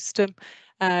the system.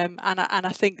 And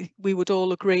I think we would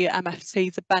all agree at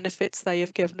MFT the benefits they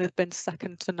have given have been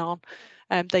second to none.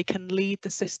 They can lead the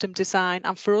system design,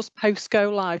 and for us post go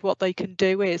live, what they can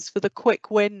do is for the quick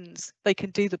wins, they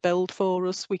can do the build for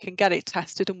us. We can get it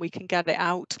tested and we can get it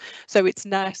out. So it's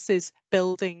nurses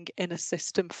building in a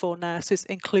system for nurses,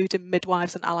 including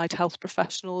midwives and allied health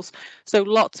professionals. So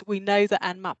we know that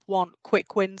NMAP want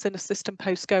quick wins in a system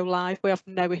post go live. We have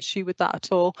no issue with that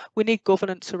at all. We need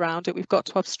governance around it. We've got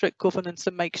to have strict governance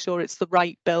and make sure it's the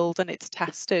right build and it's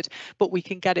tested, but we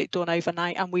can get it done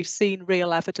overnight, and we've seen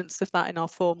real evidence of that in our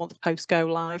 4-month post go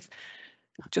live.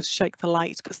 I'll just shake the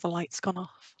light because the light's gone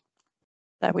off.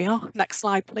 There we are. Next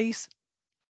slide, please.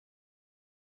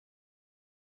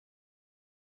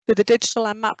 So the digital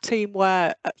NMAP team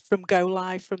were from go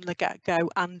live from the get-go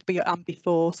and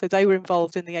before. So they were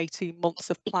involved in the 18 months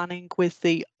of planning with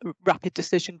the rapid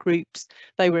decision groups.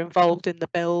 They were involved in the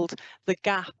build. The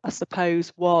gap, I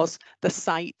suppose, was the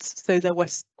sites. So there were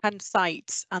 10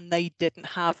 sites and they didn't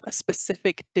have a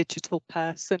specific digital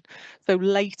person. So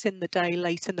late in the day,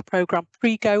 late in the programme,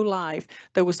 pre-go live,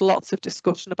 there was lots of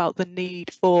discussion about the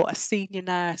need for a senior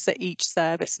nurse at each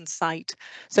service and site.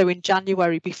 So in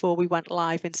January, before we went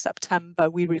live in September,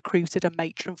 we recruited a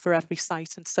matron for every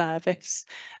site and service.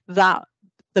 That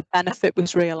the benefit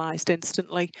was realised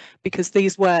instantly, because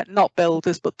these were not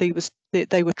builders, but they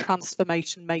were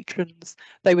transformation matrons.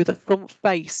 They were the front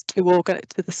face to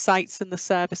the sites and the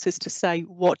services to say,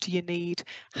 what do you need?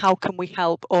 How can we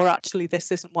help? Or actually, this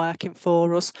isn't working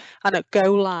for us. And at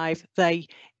Go Live, they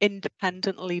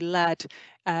independently led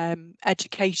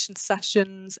education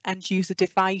sessions, end user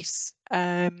device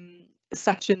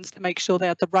sessions to make sure they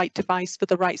had the right device for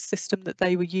the right system that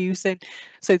they were using.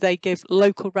 So they give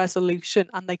local resolution,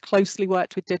 and they closely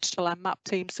worked with digital NMAP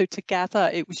teams. So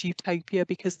together it was utopia,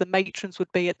 because the matrons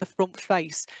would be at the front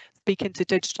face speaking to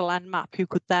digital NMAP, who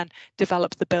could then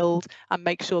develop the build and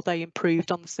make sure they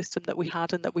improved on the system that we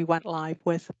had and that we went live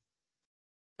with.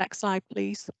 Next slide,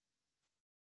 please.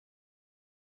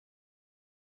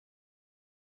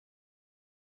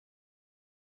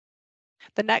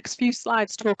 The next few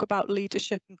slides talk about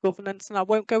leadership and governance, and I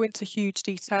won't go into huge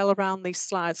detail around these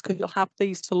slides because you'll have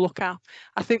these to look at.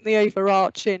 I think the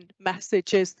overarching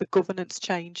message is the governance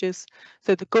changes.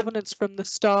 So the governance from the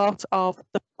start of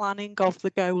the planning of the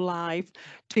go live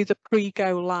to the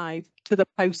pre-go live to the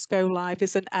post-go live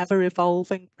is an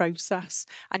ever-evolving process,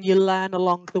 and you learn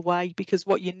along the way, because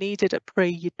what you needed at pre,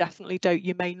 you definitely don't,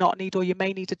 you may not need, or you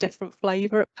may need a different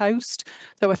flavour at post.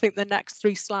 So I think the next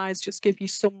 3 slides just give you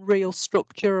some real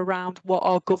structure around what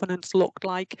our governance looked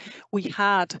like. We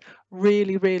had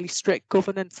really strict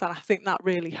governance, and I think that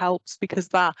really helps, because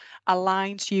that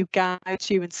aligns you, guides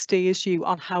you and steers you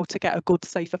on how to get a good,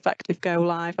 safe, effective go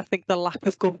live. I think the lack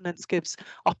of governance gives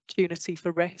opportunity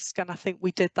for risk, and I think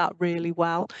we did that really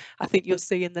well. I think you'll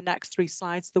see in the next 3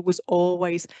 slides there was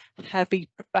always heavy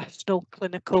professional,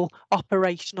 clinical,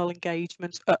 operational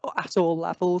engagement at all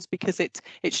levels, because it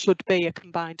should be a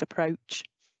combined approach.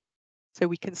 So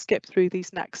we can skip through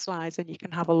these next slides and you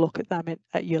can have a look at them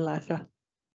at your leisure.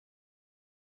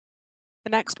 The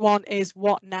next one is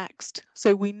what next.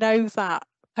 So we know that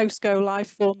post go live,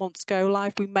 4 months go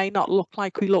live, we may not look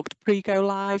like we looked pre go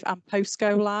live and post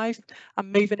go live.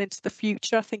 And moving into the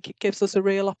future, I think it gives us a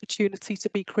real opportunity to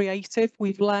be creative.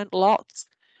 We've learned lots.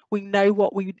 We know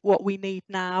what we need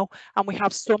now, and we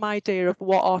have some idea of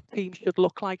what our team should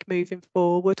look like moving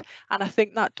forward. And I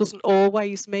think that doesn't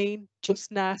always mean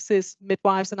just nurses,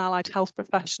 midwives and allied health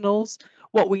professionals.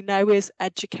 What we know is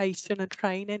education and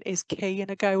training is key in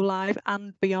a go live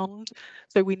and beyond.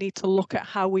 So we need to look at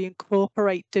how we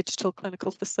incorporate digital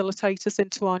clinical facilitators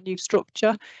into our new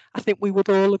structure. I think we would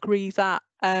all agree that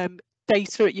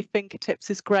data at your fingertips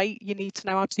is great. You need to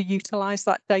know how to utilise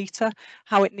that data,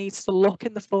 how it needs to look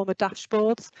in the form of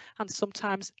dashboards, and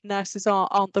sometimes nurses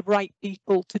aren't the right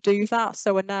people to do that.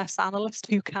 So a nurse analyst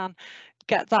who can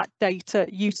get that data,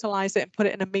 utilise it and put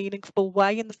it in a meaningful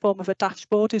way in the form of a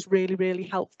dashboard is really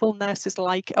helpful. Nurses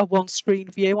like a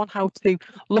one-screen view on how to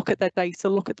look at their data,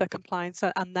 look at their compliance,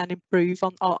 and then improve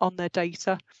on their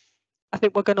data. I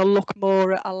think we're going to look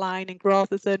more at aligning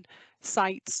rather than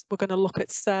sites. We're going to look at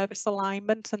service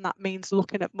alignment, and that means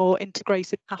looking at more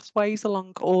integrated pathways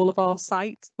along all of our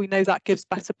sites. We know that gives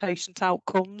better patient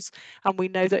outcomes, and we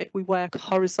know that if we work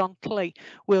horizontally,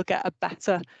 we'll get a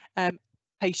better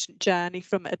patient journey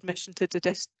from admission to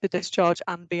discharge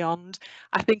and beyond.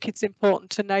 I think it's important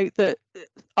to note that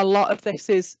a lot of this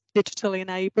is digitally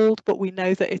enabled, but we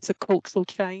know that it's a cultural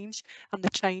change, and the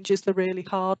change is the really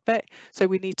hard bit. So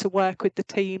we need to work with the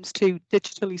teams to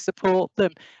digitally support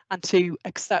them and to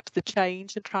accept the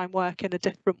change and try and work in a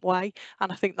different way.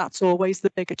 And I think that's always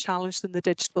the bigger challenge than the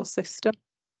digital system.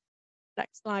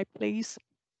 Next slide, please.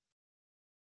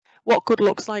 What good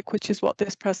looks like, which is what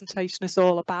this presentation is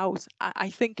all about.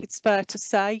 I think it's fair to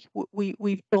say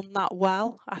we've done that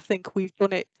well. I think we've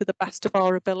done it to the best of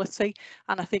our ability,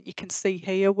 and I think you can see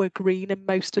here we're green in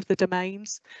most of the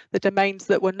domains. The domains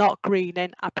that we're not green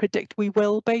in, I predict we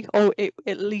will be, or it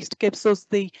at least gives us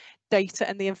the data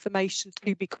and the information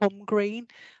to become green.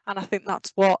 And I think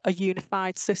that's what a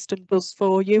unified system does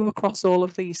for you across all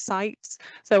of these sites.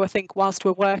 So I think whilst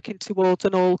we're working towards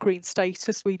an all green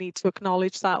status, we need to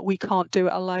acknowledge that we can't do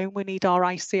it alone. We need our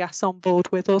ICS on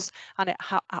board with us, and it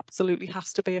absolutely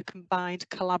has to be a combined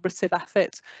collaborative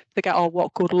effort to get our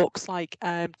what good looks like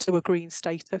to a green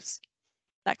status.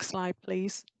 Next slide,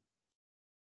 please.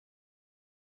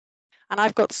 And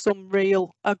I've got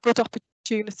a good opportunity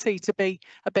to be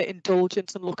a bit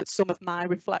indulgent and look at some of my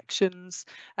reflections.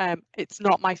 It's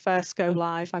not my first go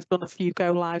live. I've done a few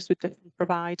go lives with different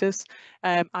providers.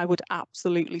 I would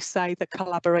absolutely say that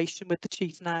collaboration with the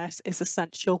chief nurse is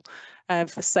essential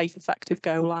for safe, effective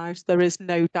go lives. There is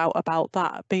no doubt about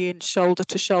that. Being shoulder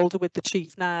to shoulder with the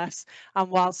chief nurse, and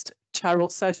whilst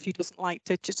Cheryl says she doesn't like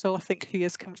digital, I think she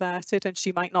is converted and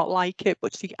she might not like it,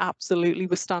 but she absolutely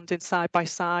was standing side by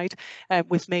side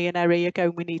with me in her ear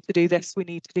going, we need to do this, we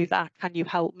need to do that, can you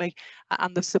help me?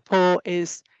 And the support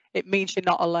is, it means you're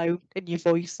not alone in your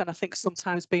voice. And I think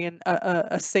sometimes being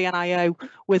a CNIO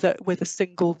with a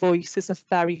single voice is a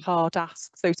very hard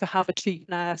ask. So to have a chief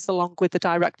nurse along with the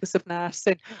directors of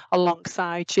nursing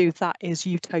alongside you, that is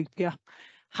utopia.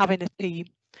 Having a team.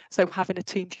 So having a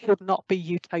team should not be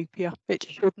utopia. It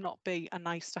should not be a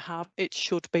nice to have. It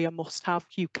should be a must have.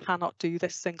 You cannot do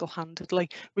this single-handedly.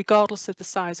 Regardless of the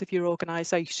size of your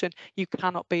organisation, you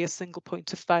cannot be a single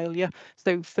point of failure.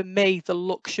 So for me, the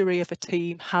luxury of a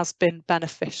team has been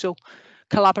beneficial.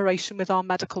 Collaboration with our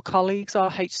medical colleagues,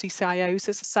 our HCCIOs,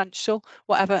 is essential.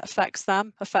 Whatever affects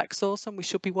them affects us, and we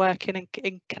should be working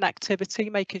in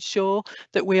connectivity, making sure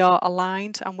that we are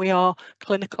aligned and we are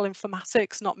clinical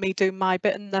informatics, not me doing my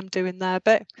bit and them doing their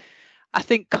bit. I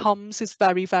think comms is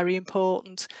very, very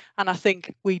important, and I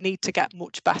think we need to get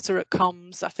much better at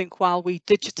comms. I think while we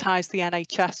digitise the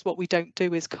NHS, what we don't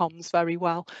do is comms very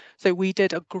well. So we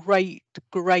did a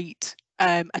great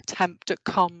attempt at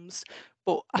comms,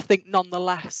 but I think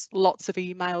nonetheless lots of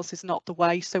emails is not the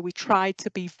way. So we tried to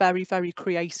be very, very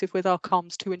creative with our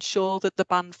comms to ensure that the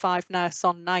band 5 nurse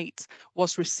on night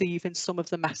was receiving some of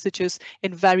the messages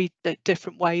in very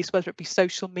different ways, whether it be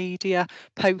social media,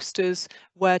 posters,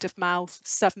 word of mouth,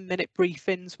 7-minute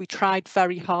briefings. We tried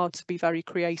very hard to be very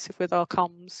creative with our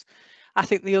comms. I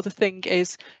think the other thing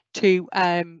is to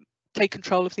take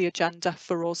control of the agenda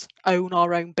for us, own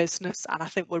our own business, and I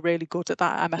think we're really good at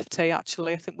that at MFT.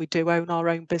 Actually, I think we do own our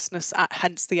own business,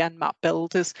 hence the NMAP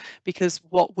builders, because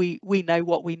what we know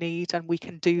what we need and we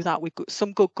can do that. We've got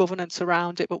some good governance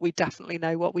around it, but we definitely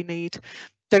know what we need.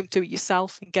 Don't do it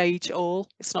yourself, engage all.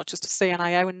 It's not just a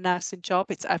CNIO and nursing job,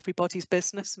 it's everybody's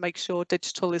business. Make sure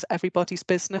digital is everybody's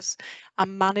business,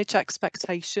 and manage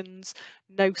expectations.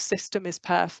 No system is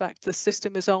perfect. The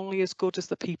system is only as good as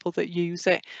the people that use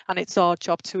it, and it's our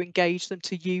job to engage them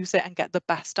to use it and get the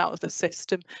best out of the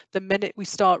system. The minute we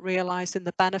start realising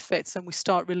the benefits and we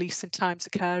start releasing time to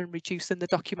care and reducing the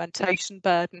documentation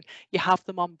burden, you have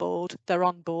them on board. They're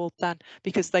on board then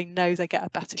because they know they get a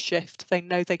better shift, they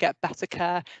know they get better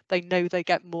care, they know they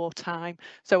get more time.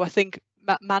 So I think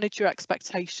manage your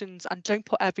expectations and don't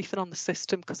put everything on the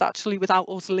system, because actually without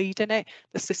us leading it,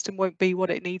 the system won't be what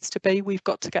it needs to be. We've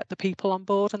got to get the people on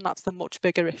board, and that's the much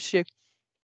bigger issue.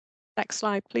 Next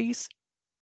slide, please.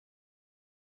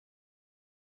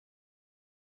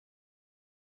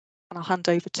 And I'll hand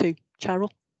over to Cheryl.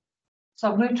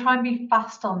 So I'm going to try and be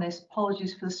fast on this.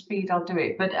 Apologies for the speed I'll do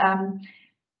it, but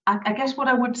I guess what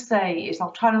I would say is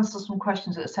I'll try and answer some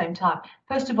questions at the same time.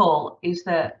 First of all, is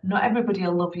that not everybody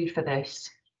will love you for this.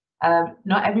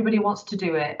 Not everybody wants to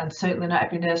do it, and certainly not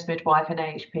every nurse midwife and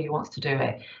AHP wants to do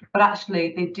it. But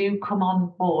actually, they do come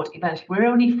on board eventually. We're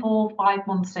only 4 or 5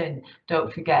 months in,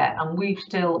 don't forget, and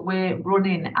we're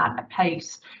running at a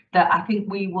pace that I think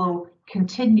we will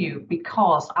continue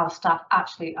because our staff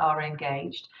actually are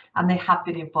engaged and they have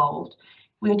been involved.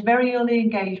 We had very early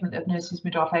engagement of nurses,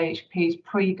 midwife, AHPs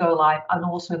pre-go live and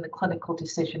also in the clinical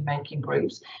decision-making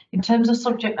groups. In terms of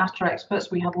subject matter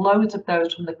experts, we had loads of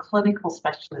those from the clinical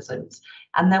specialisms,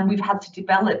 and then we've had to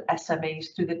develop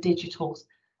SMEs through the digital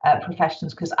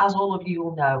professions, because as all of you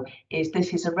will know,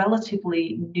 this is a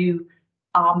relatively new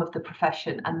arm of the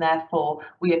profession, and therefore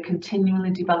we are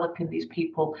continually developing these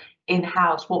people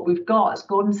in-house. What we've got, as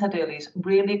Gordon said earlier, is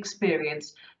really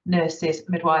experienced nurses,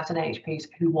 midwives and HPs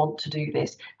who want to do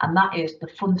this, and that is the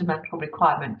fundamental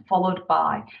requirement, followed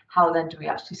by how then do we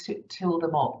actually tool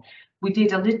them up. We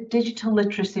did a digital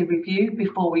literacy review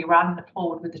before we ran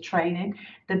forward with the training.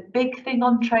 The big thing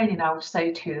on training, I would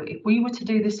say to you, if we were to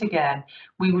do this again,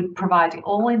 we would provide it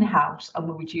all in-house and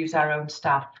we would use our own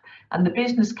staff. And the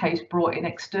business case brought in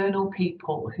external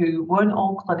people who weren't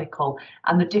all clinical,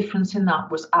 and the difference in that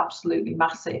was absolutely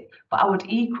massive. But I would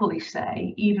equally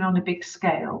say, even on a big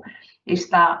scale, is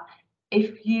that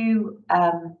if you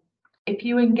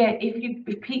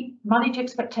manage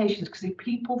expectations, because if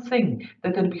people think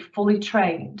they're going to be fully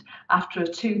trained after a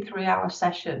 2-3 hour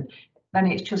session, then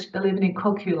it's just they're living in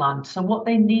cuckoo land. So what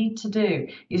they need to do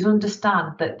is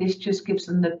understand that this just gives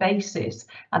them the basis,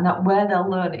 and that where they'll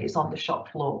learn it is on the shop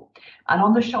floor. And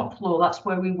on the shop floor, that's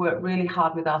where we work really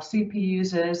hard with our super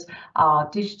users, our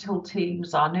digital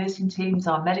teams, our nursing teams,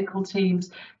 our medical teams,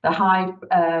 the Hive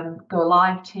Go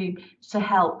Live team to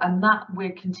help. And that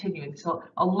we're continuing. So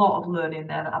a lot of learning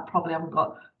there that I probably haven't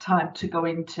got time to go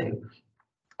into.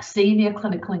 Senior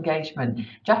clinical engagement.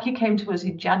 Jacqui came to us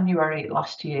in January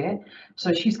last year,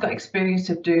 so she's got experience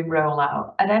of doing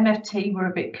rollout. At MFT, we're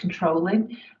a bit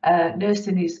controlling.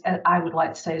 Nursing is, I would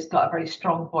like to say, has got a very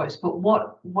strong voice. But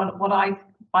by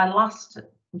last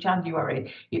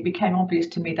January, it became obvious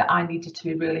to me that I needed to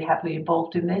be really heavily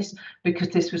involved in this, because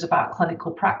this was about clinical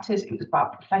practice, it was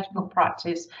about professional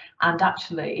practice, and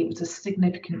actually it was a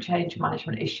significant change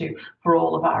management issue for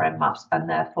all of our MMAPs, and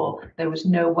therefore there was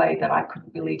no way that I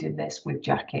couldn't be leading this with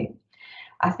Jacqui.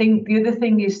 I think the other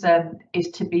thing is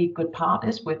to be good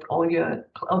partners with all your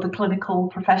other clinical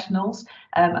professionals,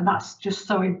 and that's just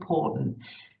so important.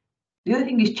 The other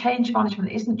thing is change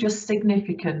management isn't just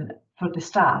significant for the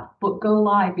staff, but go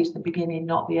live is the beginning,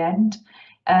 not the end.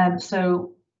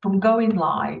 So from going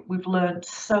live, we've learned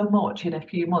so much in a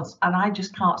few months, and I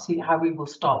just can't see how we will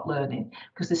stop learning,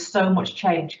 because there's so much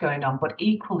change going on. But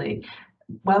equally,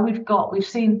 where we've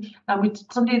seen,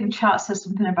 somebody in the chat says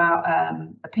something about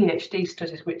a PhD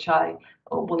studies, which I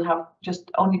will have just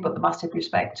only but the massive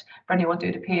respect for anyone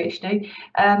doing a PhD.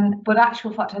 But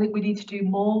actual fact, I think we need to do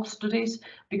more studies,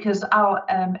 because our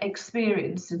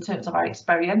experience in terms of our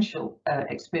experiential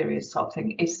experience sort of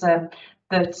thing is that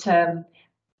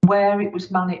where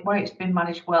it's been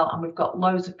managed well, and we've got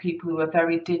loads of people who are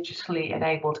very digitally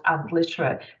enabled and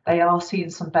literate, they are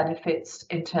seeing some benefits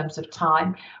in terms of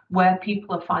time. Where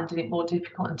people are finding it more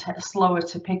difficult and slower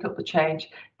to pick up the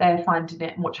change, they're finding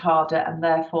it much harder, and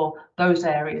therefore those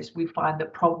areas we find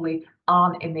that probably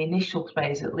aren't in the initial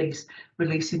phase, at least,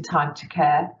 releasing time to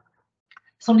care.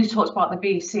 Somebody talked about the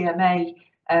BCMA.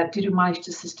 Did we manage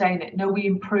to sustain it? No, we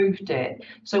improved it.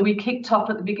 So we kicked off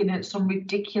at the beginning at some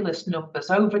ridiculous numbers.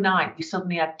 Overnight, we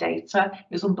suddenly had data.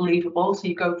 It was unbelievable. So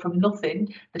you go from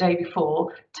nothing the day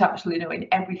before to actually knowing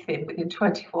everything within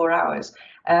 24 hours.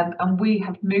 And we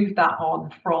have moved that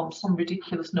on from some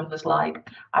ridiculous numbers like,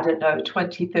 I don't know,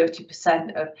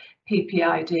 20-30% of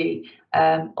PPID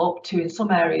up to, in some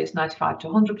areas, 95 to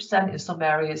 100%, in some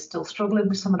areas still struggling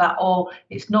with some of that, or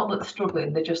it's not that they're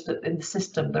struggling, they're just that in the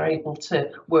system they're able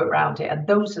to work around it. And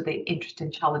those are the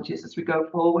interesting challenges as we go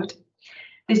forward.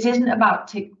 This isn't about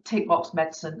tick box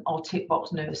medicine or tick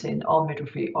box nursing or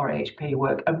midwifery or HP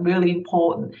work, and really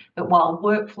important that while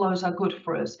workflows are good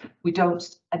for us, we don't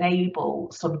enable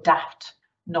some daft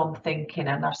non-thinking.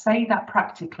 And I say that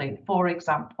practically. For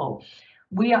example,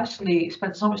 we actually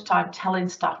spent so much time telling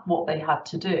staff what they had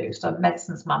to do. So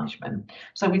medicines management.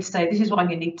 So we'd say, this is why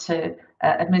you need to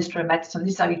administer a medicine,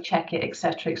 this is how you check it,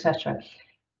 etc., etc.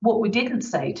 What we didn't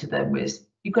say to them was,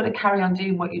 you've got to carry on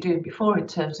doing what you're doing before in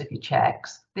terms of your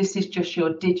checks. This is just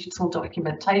your digital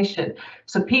documentation.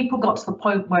 So people got to the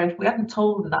point where if we hadn't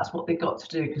told them that's what they got to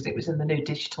do because it was in the new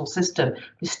digital system,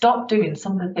 they stopped doing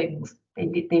some of the things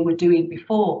they were doing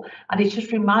before. And it's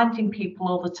just reminding people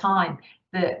all the time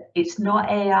that it's not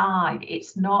AI,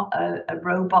 it's not a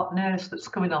robot nurse that's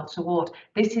coming on to ward.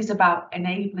 This is about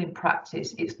enabling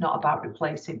practice. It's not about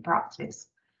replacing practice.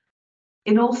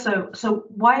 And also, so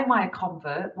why am I a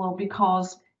convert? Well,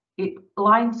 because it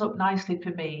lines up nicely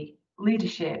for me: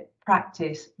 leadership,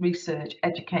 practice, research,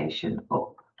 education,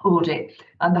 audit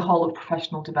and the whole of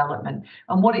professional development.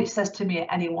 And what it says to me at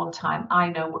any one time, I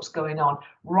know what's going on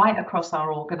right across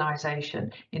our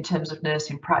organisation in terms of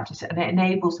nursing practice, and it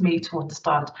enables me to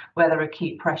understand where there are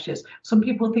key pressures. Some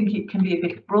people think it can be a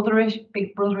bit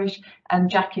big brotherish, and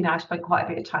Jacqui and I spent quite a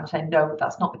bit of time saying, no,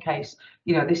 that's not the case.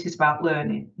 You know, this is about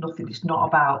learning. Nothing, it's not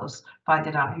about us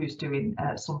finding out who's doing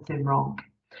something wrong.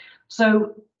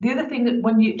 So the other thing that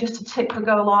when you, just a tip for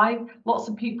go live, lots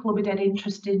of people will be dead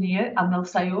interested in you and they'll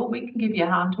say, oh, we can give you a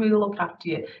hand, we'll look after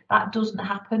you. That doesn't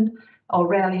happen or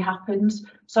rarely happens.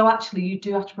 So actually you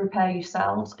do have to prepare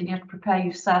yourselves, and you have to prepare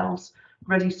yourselves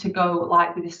ready to go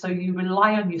like with this. So you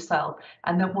rely on yourself,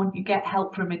 and then when you get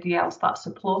help from anybody else, that's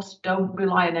a plus. Don't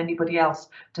rely on anybody else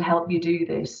to help you do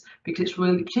this, because it's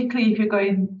really, particularly if you're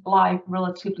going live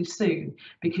relatively soon,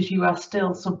 because you are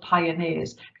still some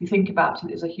pioneers. If you think about it,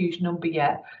 there's a huge number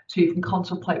yet to even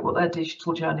contemplate what their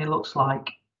digital journey looks like.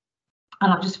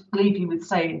 And I'll just leave you with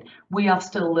saying we are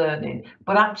still learning,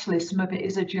 but actually some of it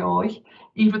is a joy.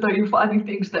 Even though you're finding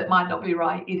things that might not be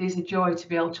right, it is a joy to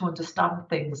be able to understand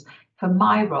things. For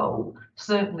my role,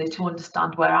 certainly to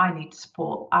understand where I need to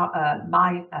support our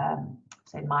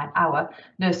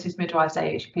nurses, midwives,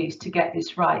 AHPs to get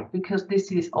this right, because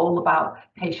this is all about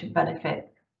patient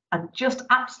benefit. And just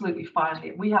absolutely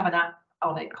finally, we have an app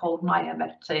on it called My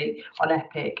MFT on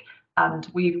Epic, and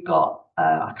we've got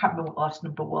I can't remember what the last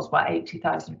number was, about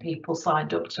 80,000 people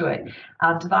signed up to it,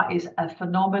 and that is a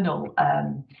phenomenal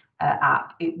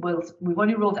app. We've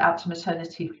only rolled it out to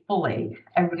maternity fully.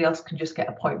 Everybody else can just get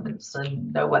appointments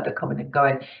and know where they're coming and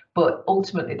going, but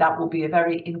ultimately that will be a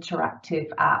very interactive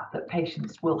app that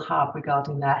patients will have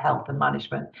regarding their health and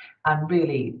management. And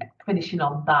really finishing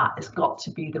on that has got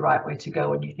to be the right way to go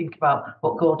when you think about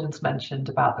what Gordon's mentioned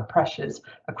about the pressures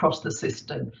across the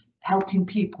system. Helping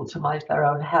people to manage their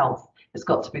own health has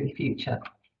got to be the future.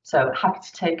 So happy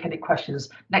to take any questions.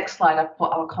 Next slide, I've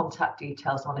put our contact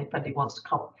details on if anybody wants to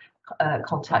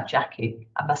contact Jacqui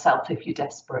and myself if you're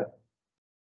desperate.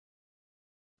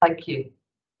 Thank you.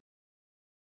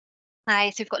 Hi,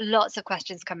 so we've got lots of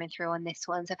questions coming through on this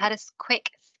one. So I've had a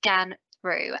quick scan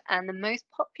through, and the most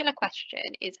popular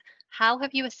question is, how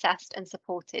have you assessed and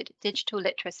supported digital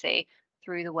literacy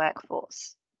through the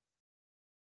workforce?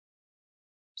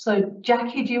 So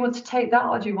Jacqui, do you want to take that,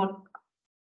 or do you want?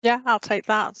 Yeah, I'll take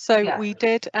that. So Yeah. we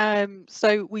did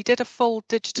a full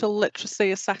digital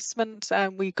literacy assessment,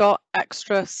 and we got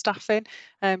extra staffing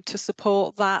to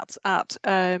support that at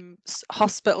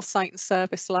hospital site and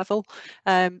service level.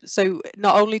 So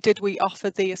not only did we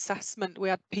offer the assessment, we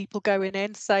had people going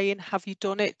in saying, have you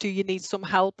done it? Do you need some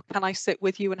help? Can I sit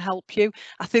with you and help you?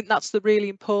 I think that's the really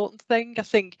important thing. I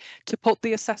think to put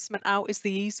the assessment out is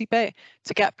the easy bit.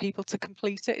 To get people to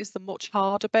complete it is the much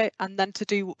harder bit, and then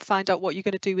to find out what you're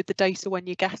going to do with the data when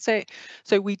you get it.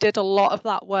 So we did a lot of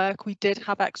that work. We did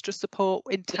have extra support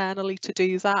internally to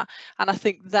do that, and I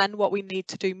think then what we need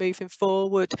to do moving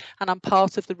forward, and I'm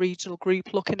part of the regional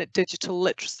group looking at digital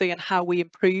literacy and how we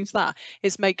improve that,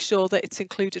 is make sure that it's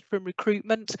included from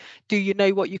recruitment. Do you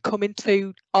know what you come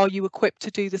into? Are you equipped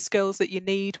to do the skills that you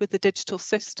need with the digital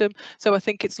system? So I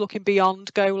think it's looking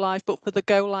beyond go live, but for the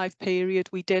go live period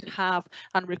we did have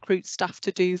and recruit staff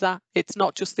to do that. It's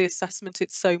not just the assessment,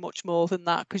 it's so much more than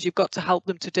that, because you've got to help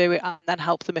them to do it and then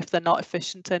help them if they're not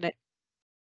efficient in it.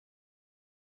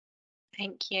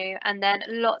 Thank you. And then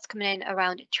lots coming in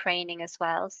around training as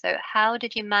well. So how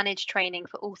did you manage training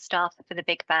for all staff for the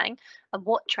Big Bang? And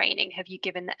what training have you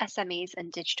given the SMEs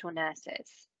and digital nurses?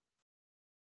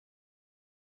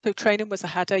 So training was a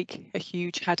headache, a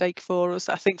huge headache for us.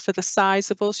 I think for the size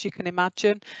of us, you can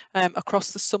imagine,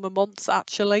 across the summer months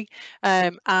actually,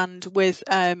 and with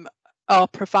our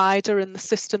provider and the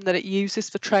system that it uses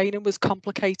for training was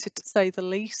complicated to say the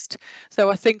least.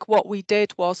 So I think what we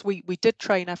did was we did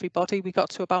train everybody. We got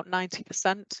to about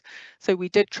 90%. So we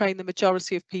did train the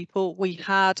majority of people. We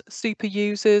had super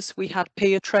users, we had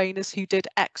peer trainers who did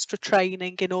extra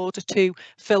training in order to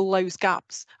fill those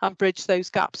gaps and bridge those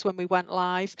gaps when we went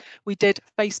live. We did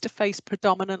face-to-face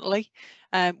predominantly.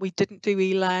 We didn't do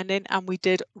e-learning, and we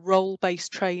did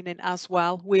role-based training as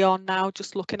well. We are now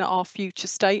just looking at our future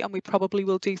state, and we probably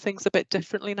will do things a bit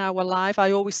differently now we're live.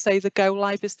 I always say the go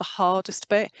live is the hardest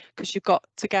bit, because you've got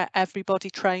to get everybody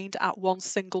trained at one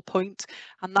single point,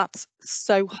 and that's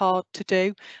so hard to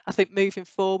do. I think moving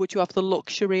forward you have the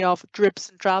luxury of dribs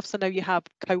and drabs. I know you have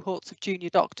cohorts of junior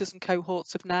doctors and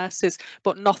cohorts of nurses,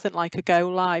 but nothing like a go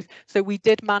live. So we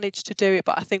did manage to do it,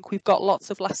 but I think we've got lots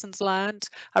of lessons learned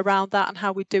around that and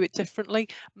how we do it differently.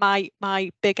 My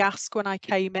big ask when I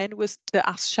came in was to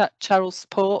ask Cheryl's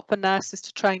support for nurses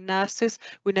to train nurses.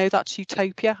 We know that's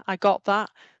utopia. I got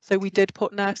that. So we did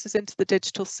put nurses into the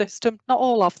digital system, not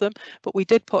all of them, but we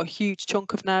did put a huge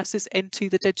chunk of nurses into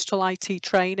the digital IT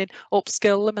training,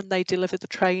 upskill them, and they delivered the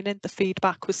training. The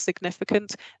feedback was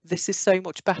significant. This is so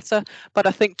much better. But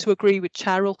I think, to agree with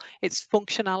Cheryl, it's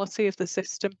functionality of the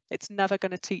system. It's never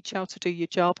going to teach you how to do your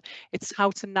job. It's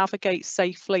how to navigate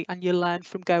safely, and you learn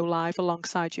from go live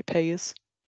alongside your peers.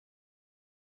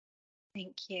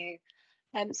 Thank you.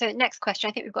 So next question,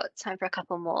 I think we've got time for a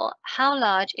couple more. How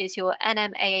large is your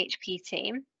NMAHP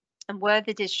team, and were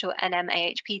the digital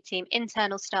NMAHP team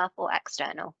internal staff or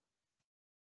external?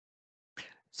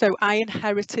 So I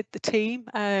inherited the team.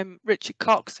 Richard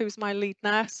Cox, who's my lead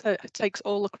nurse, takes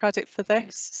all the credit for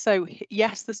this. So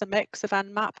yes, there's a mix of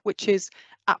NMAP, which is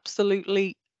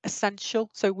absolutely essential.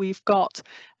 So we've got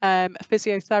a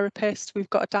physiotherapist, we've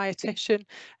got a dietitian,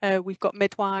 we've got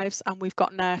midwives, and we've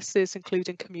got nurses,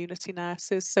 including community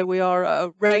nurses. So we are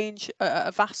a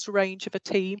vast range of a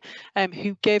team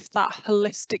who give that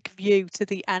holistic view to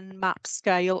the NMAP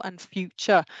scale and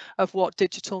future of what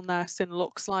digital nursing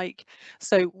looks like.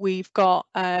 So we've got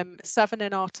 7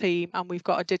 in our team, and we've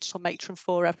got a digital matron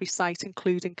for every site,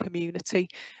 including community.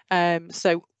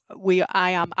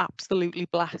 I am absolutely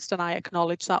blessed, and I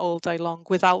acknowledge that all day long.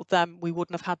 Without them, we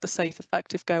wouldn't have had the safe,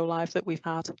 effective go live that we've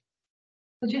had.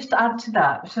 So just to add to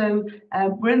that, so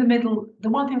we're in the middle. The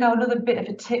one thing, another bit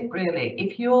of a tip really,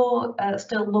 if you're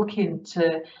still looking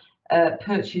to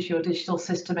purchase your digital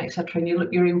system, etc., and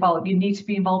you're involved, you need to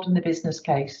be involved in the business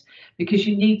case, because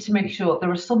you need to make sure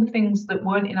there are some things that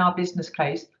weren't in our business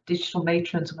case. Digital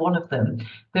matrons, one of them,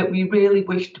 that we really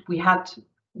wished we had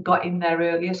got in there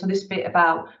earlier. So this bit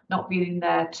about not being in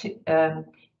there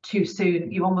too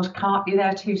soon, you almost can't be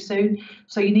there too soon.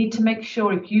 So you need to make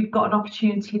sure, if you've got an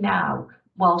opportunity now,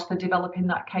 whilst they're developing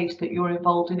that case, that you're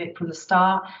involved in it from the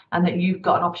start, and that you've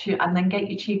got an opportunity, and then get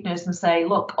your chief nurse and say,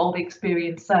 look, all the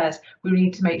experience says we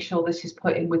need to make sure this is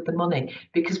put in with the money,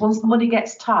 because once the money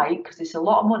gets tight, because it's a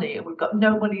lot of money and we've got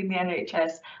no money in the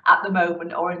NHS at the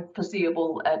moment or in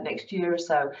foreseeable next year or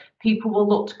so, people will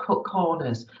look to cut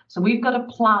corners. So we've got a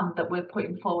plan that we're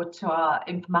putting forward to our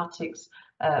informatics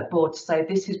board to say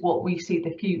this is what we see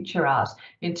the future as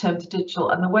in terms of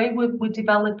digital. And the way we're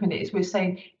developing it is we're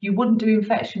saying you wouldn't do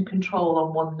infection control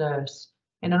on one nurse.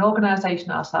 In an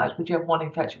organisation our size, would you have one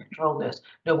infection control nurse?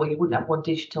 No, well, you wouldn't have one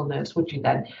digital nurse, would you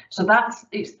then? So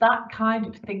it's that kind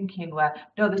of thinking where,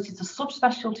 no, this is a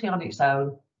subspecialty on its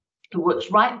own. It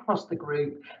works right across the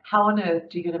group. How on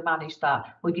earth are you going to manage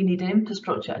that? Well, you need an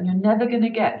infrastructure, and you're never going to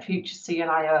get future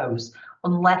CNIOs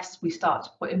unless we start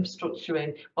to put infrastructure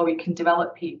in where we can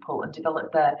develop people and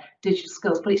develop their digital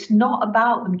skills. But it's not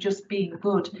about them just being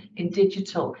good in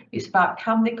digital. It's about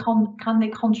can they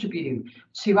contribute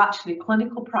to actually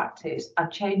clinical practice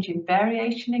and changing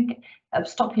variation in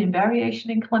stopping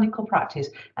variation in clinical practice,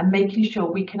 and making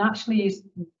sure we can actually use.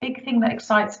 The big thing that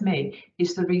excites me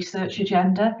is the research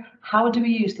agenda. How do we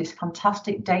use this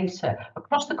fantastic data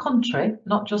across the country,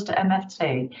 not just at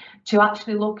MFT, to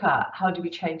actually look at how do we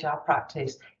change our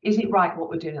practice? Is it right what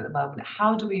we're doing at the moment?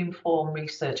 How do we inform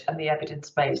research and the evidence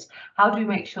base? How do we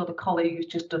make sure the colleague who's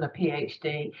just done a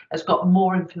PhD has got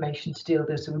more information to deal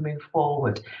with as we move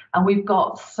forward? And we've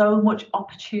got so much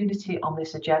opportunity on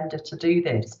this agenda to do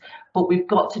this, but we've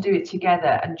got to do it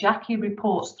together. And Jacqui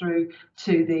reports through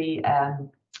to the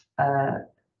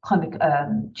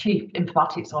chief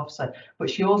informatics officer,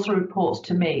 but she also reports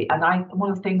to me. And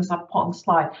one of the things I've put on the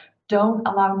slide, don't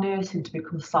allow nursing to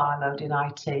become siloed in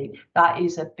IT. That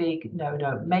is a big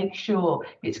no-no. Make sure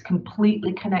it's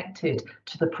completely connected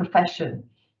to the profession,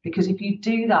 because if you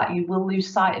do that, you will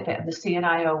lose sight of it, and the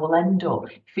CNIO will end up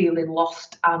feeling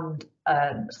lost and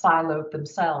siloed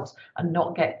themselves and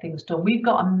not get things done. We've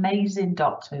got amazing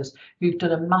doctors who've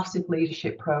done a massive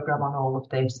leadership program on all of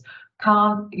this.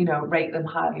 Can't, rate them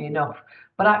highly enough.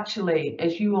 But actually,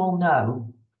 as you all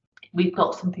know, we've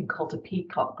got something called a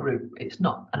peacock group. It's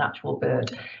not an actual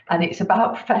bird, and it's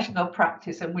about professional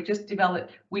practice, and we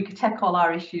could take all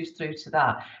our issues through to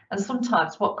that. And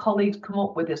sometimes what colleagues come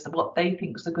up with is what they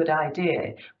think is a good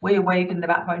idea. We're waving the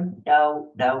back going,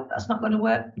 no, that's not going to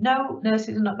work. No,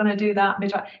 nurses are not going to do that.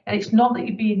 And it's not that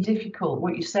you're being difficult.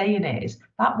 What you're saying is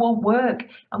that won't work.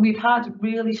 And we've had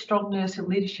really strong nursing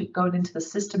leadership going into the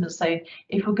system and saying,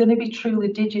 if we're going to be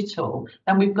truly digital,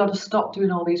 then we've got to stop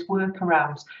doing all these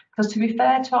workarounds. Because to be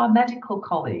fair to our medical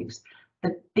colleagues,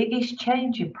 the biggest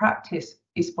change in practice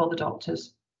is for the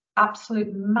doctors.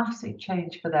 Absolute massive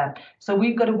change for them. So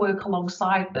we've got to work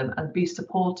alongside them and be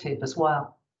supportive as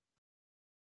well.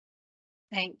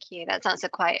 Thank you. That's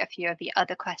answered quite a few of the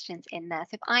other questions in there.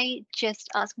 So if I just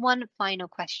ask one final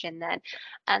question then,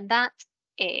 and that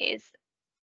is,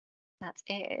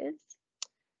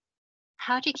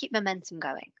 How do you keep momentum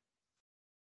going?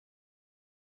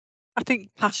 I think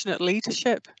passionate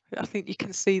leadership. I think you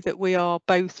can see that we are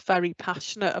both very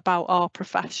passionate about our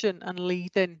profession and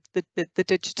leading the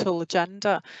digital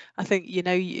agenda. I think, you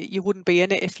know, you wouldn't be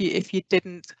in it if you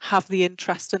didn't have the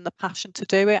interest and the passion to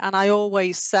do it. And I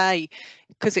always say,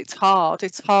 because it's hard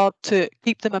to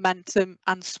keep the momentum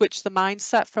and switch the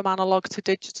mindset from analog to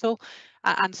digital.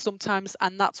 And sometimes,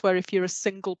 and that's where if you're a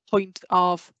single point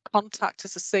of contact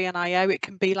as a CNIO, it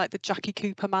can be like the Jacqui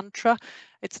Cooper mantra.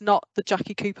 It's not the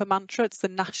Jacqui Cooper mantra, it's the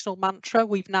national mantra.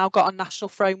 We've now got a national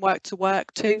framework to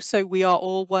work to, so we are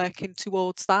all working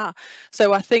towards that.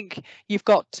 So I think you've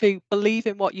got to believe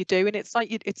in what you're doing. It's like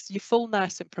it's your full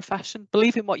nursing profession.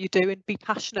 Believe in what you're doing, be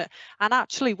passionate, and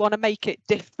actually want to make it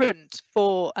different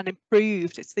for and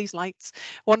improved. It's these lights.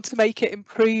 Want to make it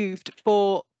improved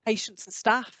for patients and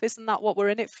staff. Isn't that what we're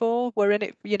in it for? We're in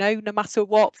it, you know, no matter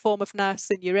what form of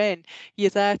nursing you're in, you're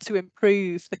there to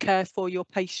improve the care for your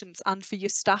patients and for your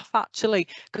staff, actually,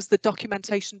 because the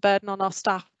documentation burden on our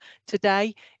staff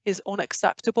today is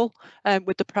unacceptable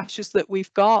with the pressures that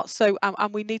we've got. So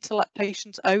and we need to let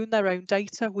patients own their own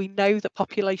data. We know that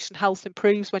population health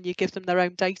improves when you give them their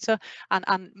own data,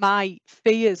 and my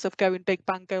fears of going big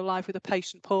bang go live with a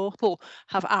patient portal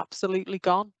have absolutely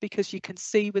gone, because you can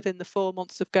see within the 4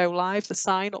 months of go live the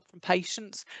sign up from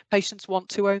patients want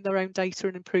to own their own data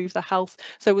and improve their health.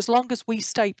 So as long as we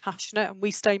stay passionate and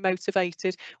we stay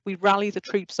motivated, we rally the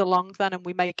troops along then and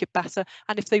we make it better.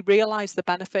 And if they realise the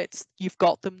benefits, you've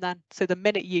got them then. So the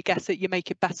minute you get it, you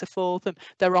make it better for them,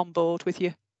 they're on board with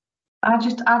you. I'll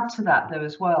just add to that though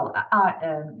as well,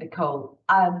 Nicole,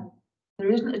 there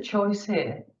isn't a choice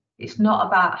here. It's not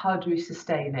about how do we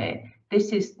sustain it.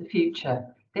 This is the future.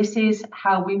 This is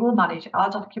how we will manage our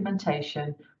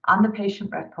documentation and the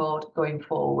patient record going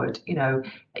forward. You know,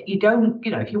 you don't,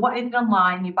 you know, if you want anything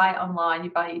online, you buy it online, you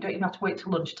don't even have to wait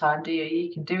till lunchtime, do you?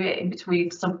 You can do it in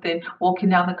between something, walking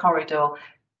down the corridor.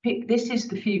 This is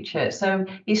the future. So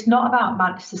it's not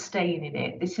about sustaining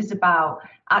it. This is about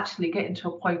actually getting to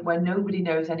a point where nobody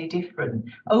knows any different.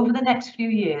 Over the next few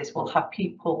years, we'll have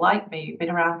people like me, who've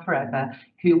been around forever,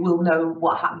 who will know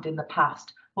what happened in the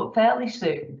past. But fairly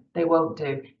soon they won't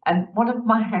do. And one of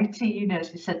my ITU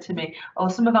nurses said to me, oh,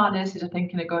 some of our nurses are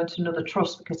thinking of going to another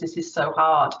trust because this is so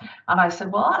hard. And I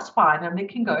said, well, that's fine, and they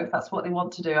can go if that's what they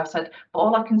want to do. I said, but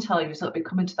all I can tell you is that they'll be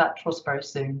coming to that trust very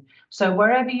soon. So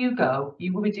wherever you go,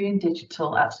 you will be doing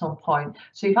digital at some point.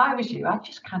 So if I was you, I'd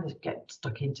just kind of get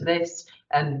stuck into this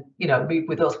and, you know, move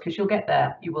with us, because you'll get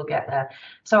there, you will get there.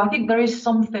 So I think there is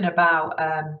something about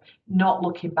not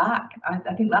looking back.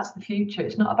 I think that's the future.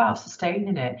 It's not about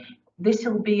sustaining it. This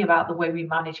will be about the way we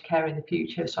manage care in the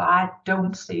future. So I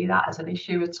don't see that as an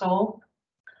issue at all,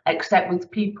 except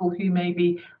with people who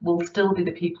maybe will still be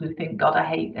the people who think, God, I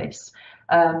hate this.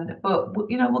 But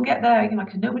you know, we'll get there, you know,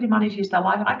 because nobody manages their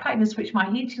life. I can't even switch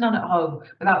my heating on at home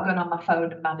without going on my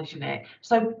phone and managing it.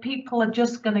 So people are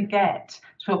just going to get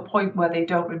to a point where they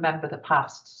don't remember the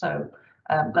past. So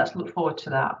let's look forward to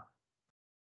that.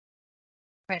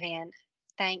 Brilliant.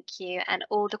 Thank you. And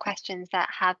all the questions that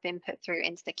have been put through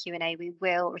into the Q&A, we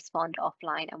will respond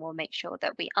offline and we'll make sure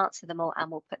that we answer them all and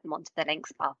we'll put them onto the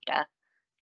links after.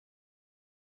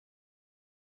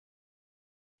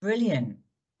 Brilliant.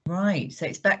 Right, so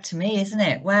it's back to me, isn't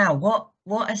it? Wow,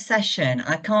 what a session.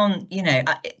 I can't, you know,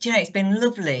 do you know, it's been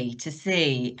lovely to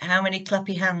see how many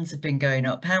clappy hands have been going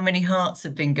up, how many hearts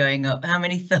have been going up, how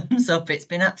many thumbs up. It's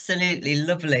been absolutely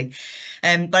lovely.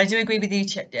 But I do agree with you,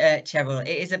 Cheryl.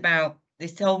 It is about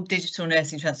this whole digital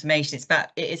nursing transformation.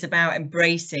 It is about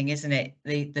embracing, isn't it,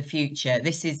 the future.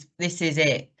 This is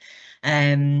it.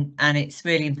 And it's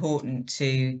really important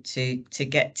to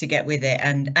get with it,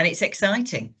 and it's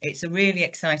exciting. It's a really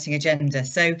exciting agenda.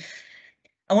 So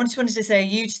I wanted to say a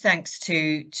huge thanks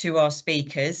to our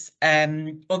speakers.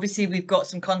 Obviously we've got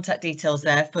some contact details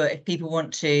there for if people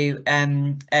want to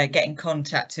get in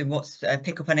contact and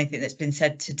pick up on anything that's been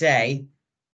said today.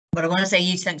 But I want to say a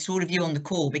huge thanks to all of you on the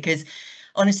call, because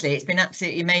honestly it's been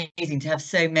absolutely amazing to have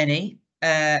so many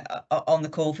on the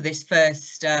call for this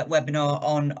first webinar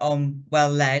on Well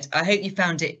Led. I hope you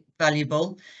found it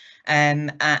valuable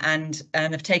and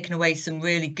have taken away some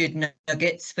really good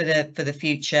nuggets for the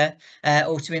future,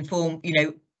 or to inform, you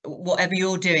know, whatever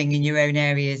you're doing in your own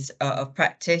areas of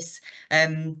practice.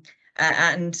 And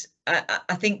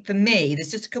I think for me, there's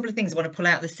just a couple of things I want to pull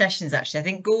out of the sessions. Actually, I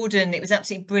think Gordon, it was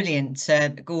absolutely brilliant.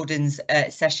 Gordon's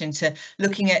session to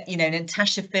looking at, you know,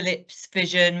 Natasha Phillips'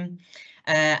 vision.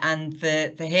 And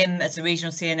for him as a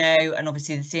regional CNO, and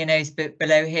obviously the CNOs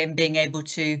below him, being able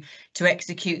to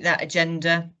execute that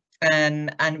agenda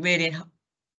and really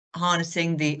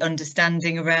harnessing the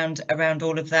understanding around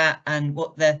all of that, and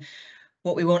what the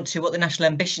national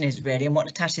ambition is really, and what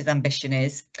Natasha's ambition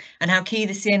is, and how key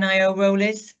the CNIO role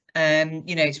is.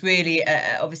 You know, it's really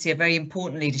obviously a very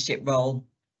important leadership role.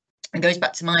 And goes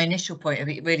back to my initial point of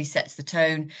it really sets the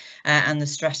tone and the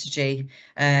strategy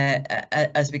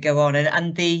as we go on.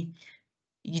 And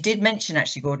you did mention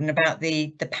actually, Gordon, about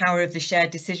the power of the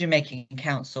shared decision-making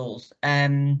councils,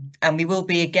 and we will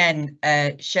be again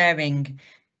sharing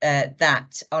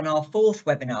that on our 4th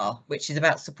webinar, which is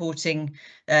about supporting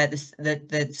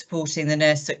supporting the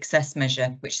nurse success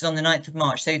measure, which is on the 9th of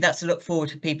March. So that's a look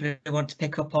forward for people who want to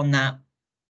pick up on that.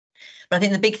 But I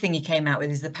think the big thing you came out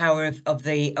with is the power of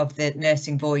the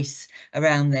nursing voice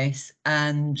around this,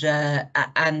 and you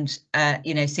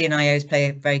know, CNIOs play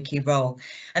a very key role.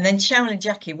 And then Cheryl and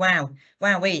Jacqui, wow,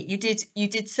 you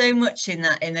did so much in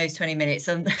those 20 minutes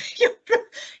on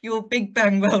your big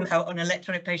bang rollout on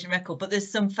electronic patient record. But there's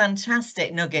some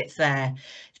fantastic nuggets there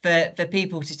for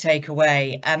people to take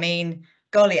away. I mean,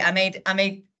 golly, I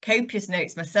made copious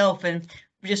notes myself, and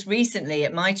just recently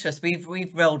at my trust we've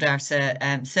rolled out a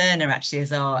Cerner actually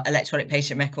as our electronic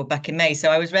patient record back in May.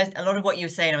 So I was a lot of what you were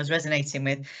saying I was resonating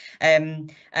with.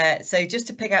 So just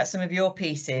to pick out some of your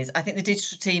pieces, I think the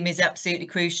digital team is absolutely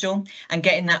crucial, and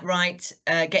getting that right,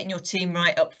 getting your team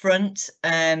right up front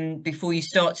before you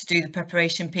start to do the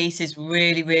preparation piece is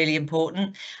really, really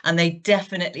important. And they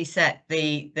definitely set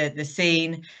the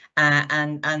scene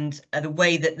and the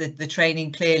way that the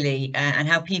training clearly and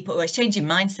how people, it's changing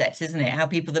mindsets, isn't it?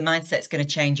 How the mindset's going to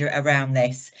change around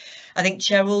this. I think,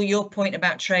 Cheryl, your point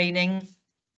about training,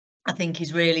 I think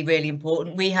is really, really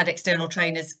important. We had external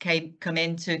trainers come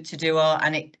in to do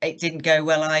and it didn't go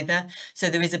well either. So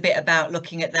there is a bit about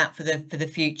looking at that for the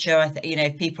future. You know,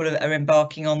 if people are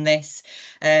embarking on this,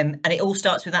 and it all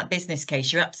starts with that business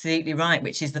case. You're absolutely right,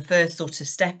 which is the first sort of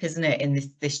step, isn't it,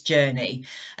 in this journey,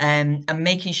 and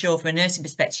making sure from a nursing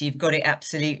perspective you've got it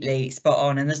absolutely spot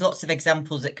on. And there's lots of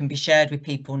examples that can be shared with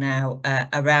people now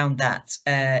around that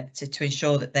to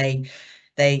ensure that they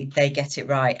get it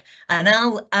right. And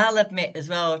I'll admit as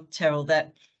well, Cheryl,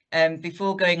 that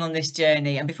before going on this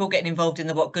journey and before getting involved in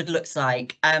what good looks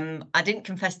like, I didn't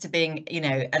confess to being, you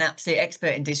know, an absolute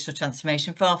expert in digital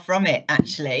transformation. Far from it,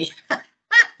 actually.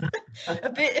 A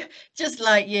bit just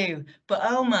like you, but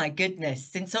oh my goodness,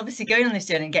 since obviously going on this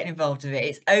journey and getting involved with it,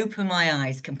 it's opened my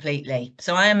eyes completely.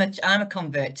 So I'm a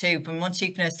convert too, from one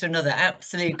chief nurse to another,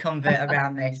 absolute convert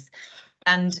around this.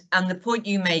 And the point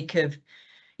you make of,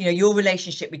 you know, your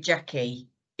relationship with Jacqui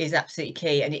is absolutely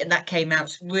key, and that came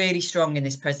out really strong in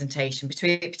this presentation,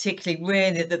 particularly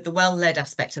really the well-led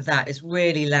aspect of that is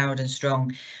really loud and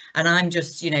strong. And I'm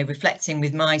just, you know, reflecting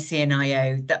with my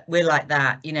CNIO that we're like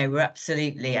that, you know, we're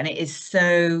absolutely, and it is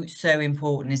so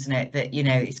important, isn't it, that, you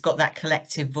know, it's got that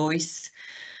collective voice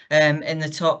in the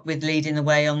top with leading the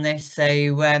way on this.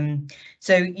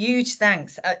 So huge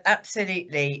thanks,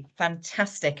 absolutely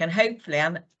fantastic, and hopefully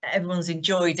everyone's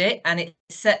enjoyed it, and it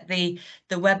set the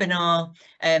webinar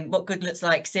what good looks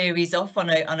like series off on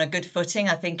a good footing.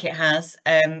 I think it has.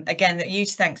 Again,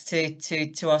 huge thanks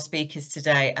to our speakers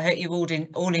today. I hope you've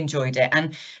all enjoyed it.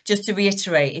 And just to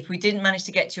reiterate, if we didn't manage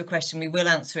to get to your question, we will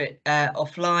answer it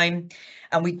offline,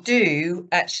 and we do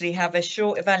actually have a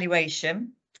short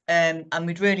evaluation, and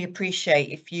we'd really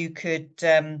appreciate if you could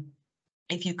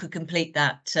complete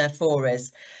that for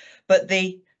us. But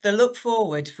the look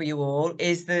forward for you all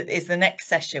is the next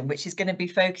session, which is going to be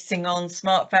focusing on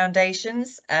smart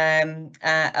foundations from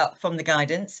the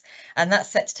guidance, and that's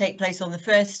set to take place on the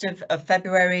 1st of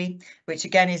February, which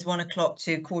again is 1 o'clock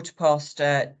to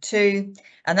 2:15,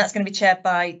 and that's going to be chaired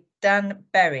by Dan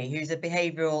Berry, who's a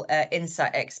behavioural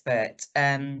insight expert,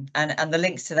 and the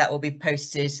links to that will be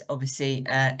posted obviously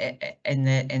in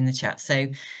the chat. So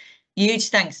huge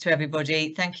thanks to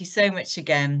everybody. Thank you so much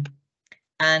again,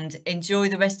 and enjoy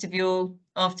the rest of your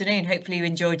afternoon. Hopefully you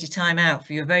enjoyed your time out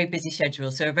for your very busy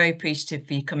schedule. So we're very appreciative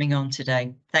for you coming on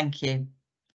today. Thank you.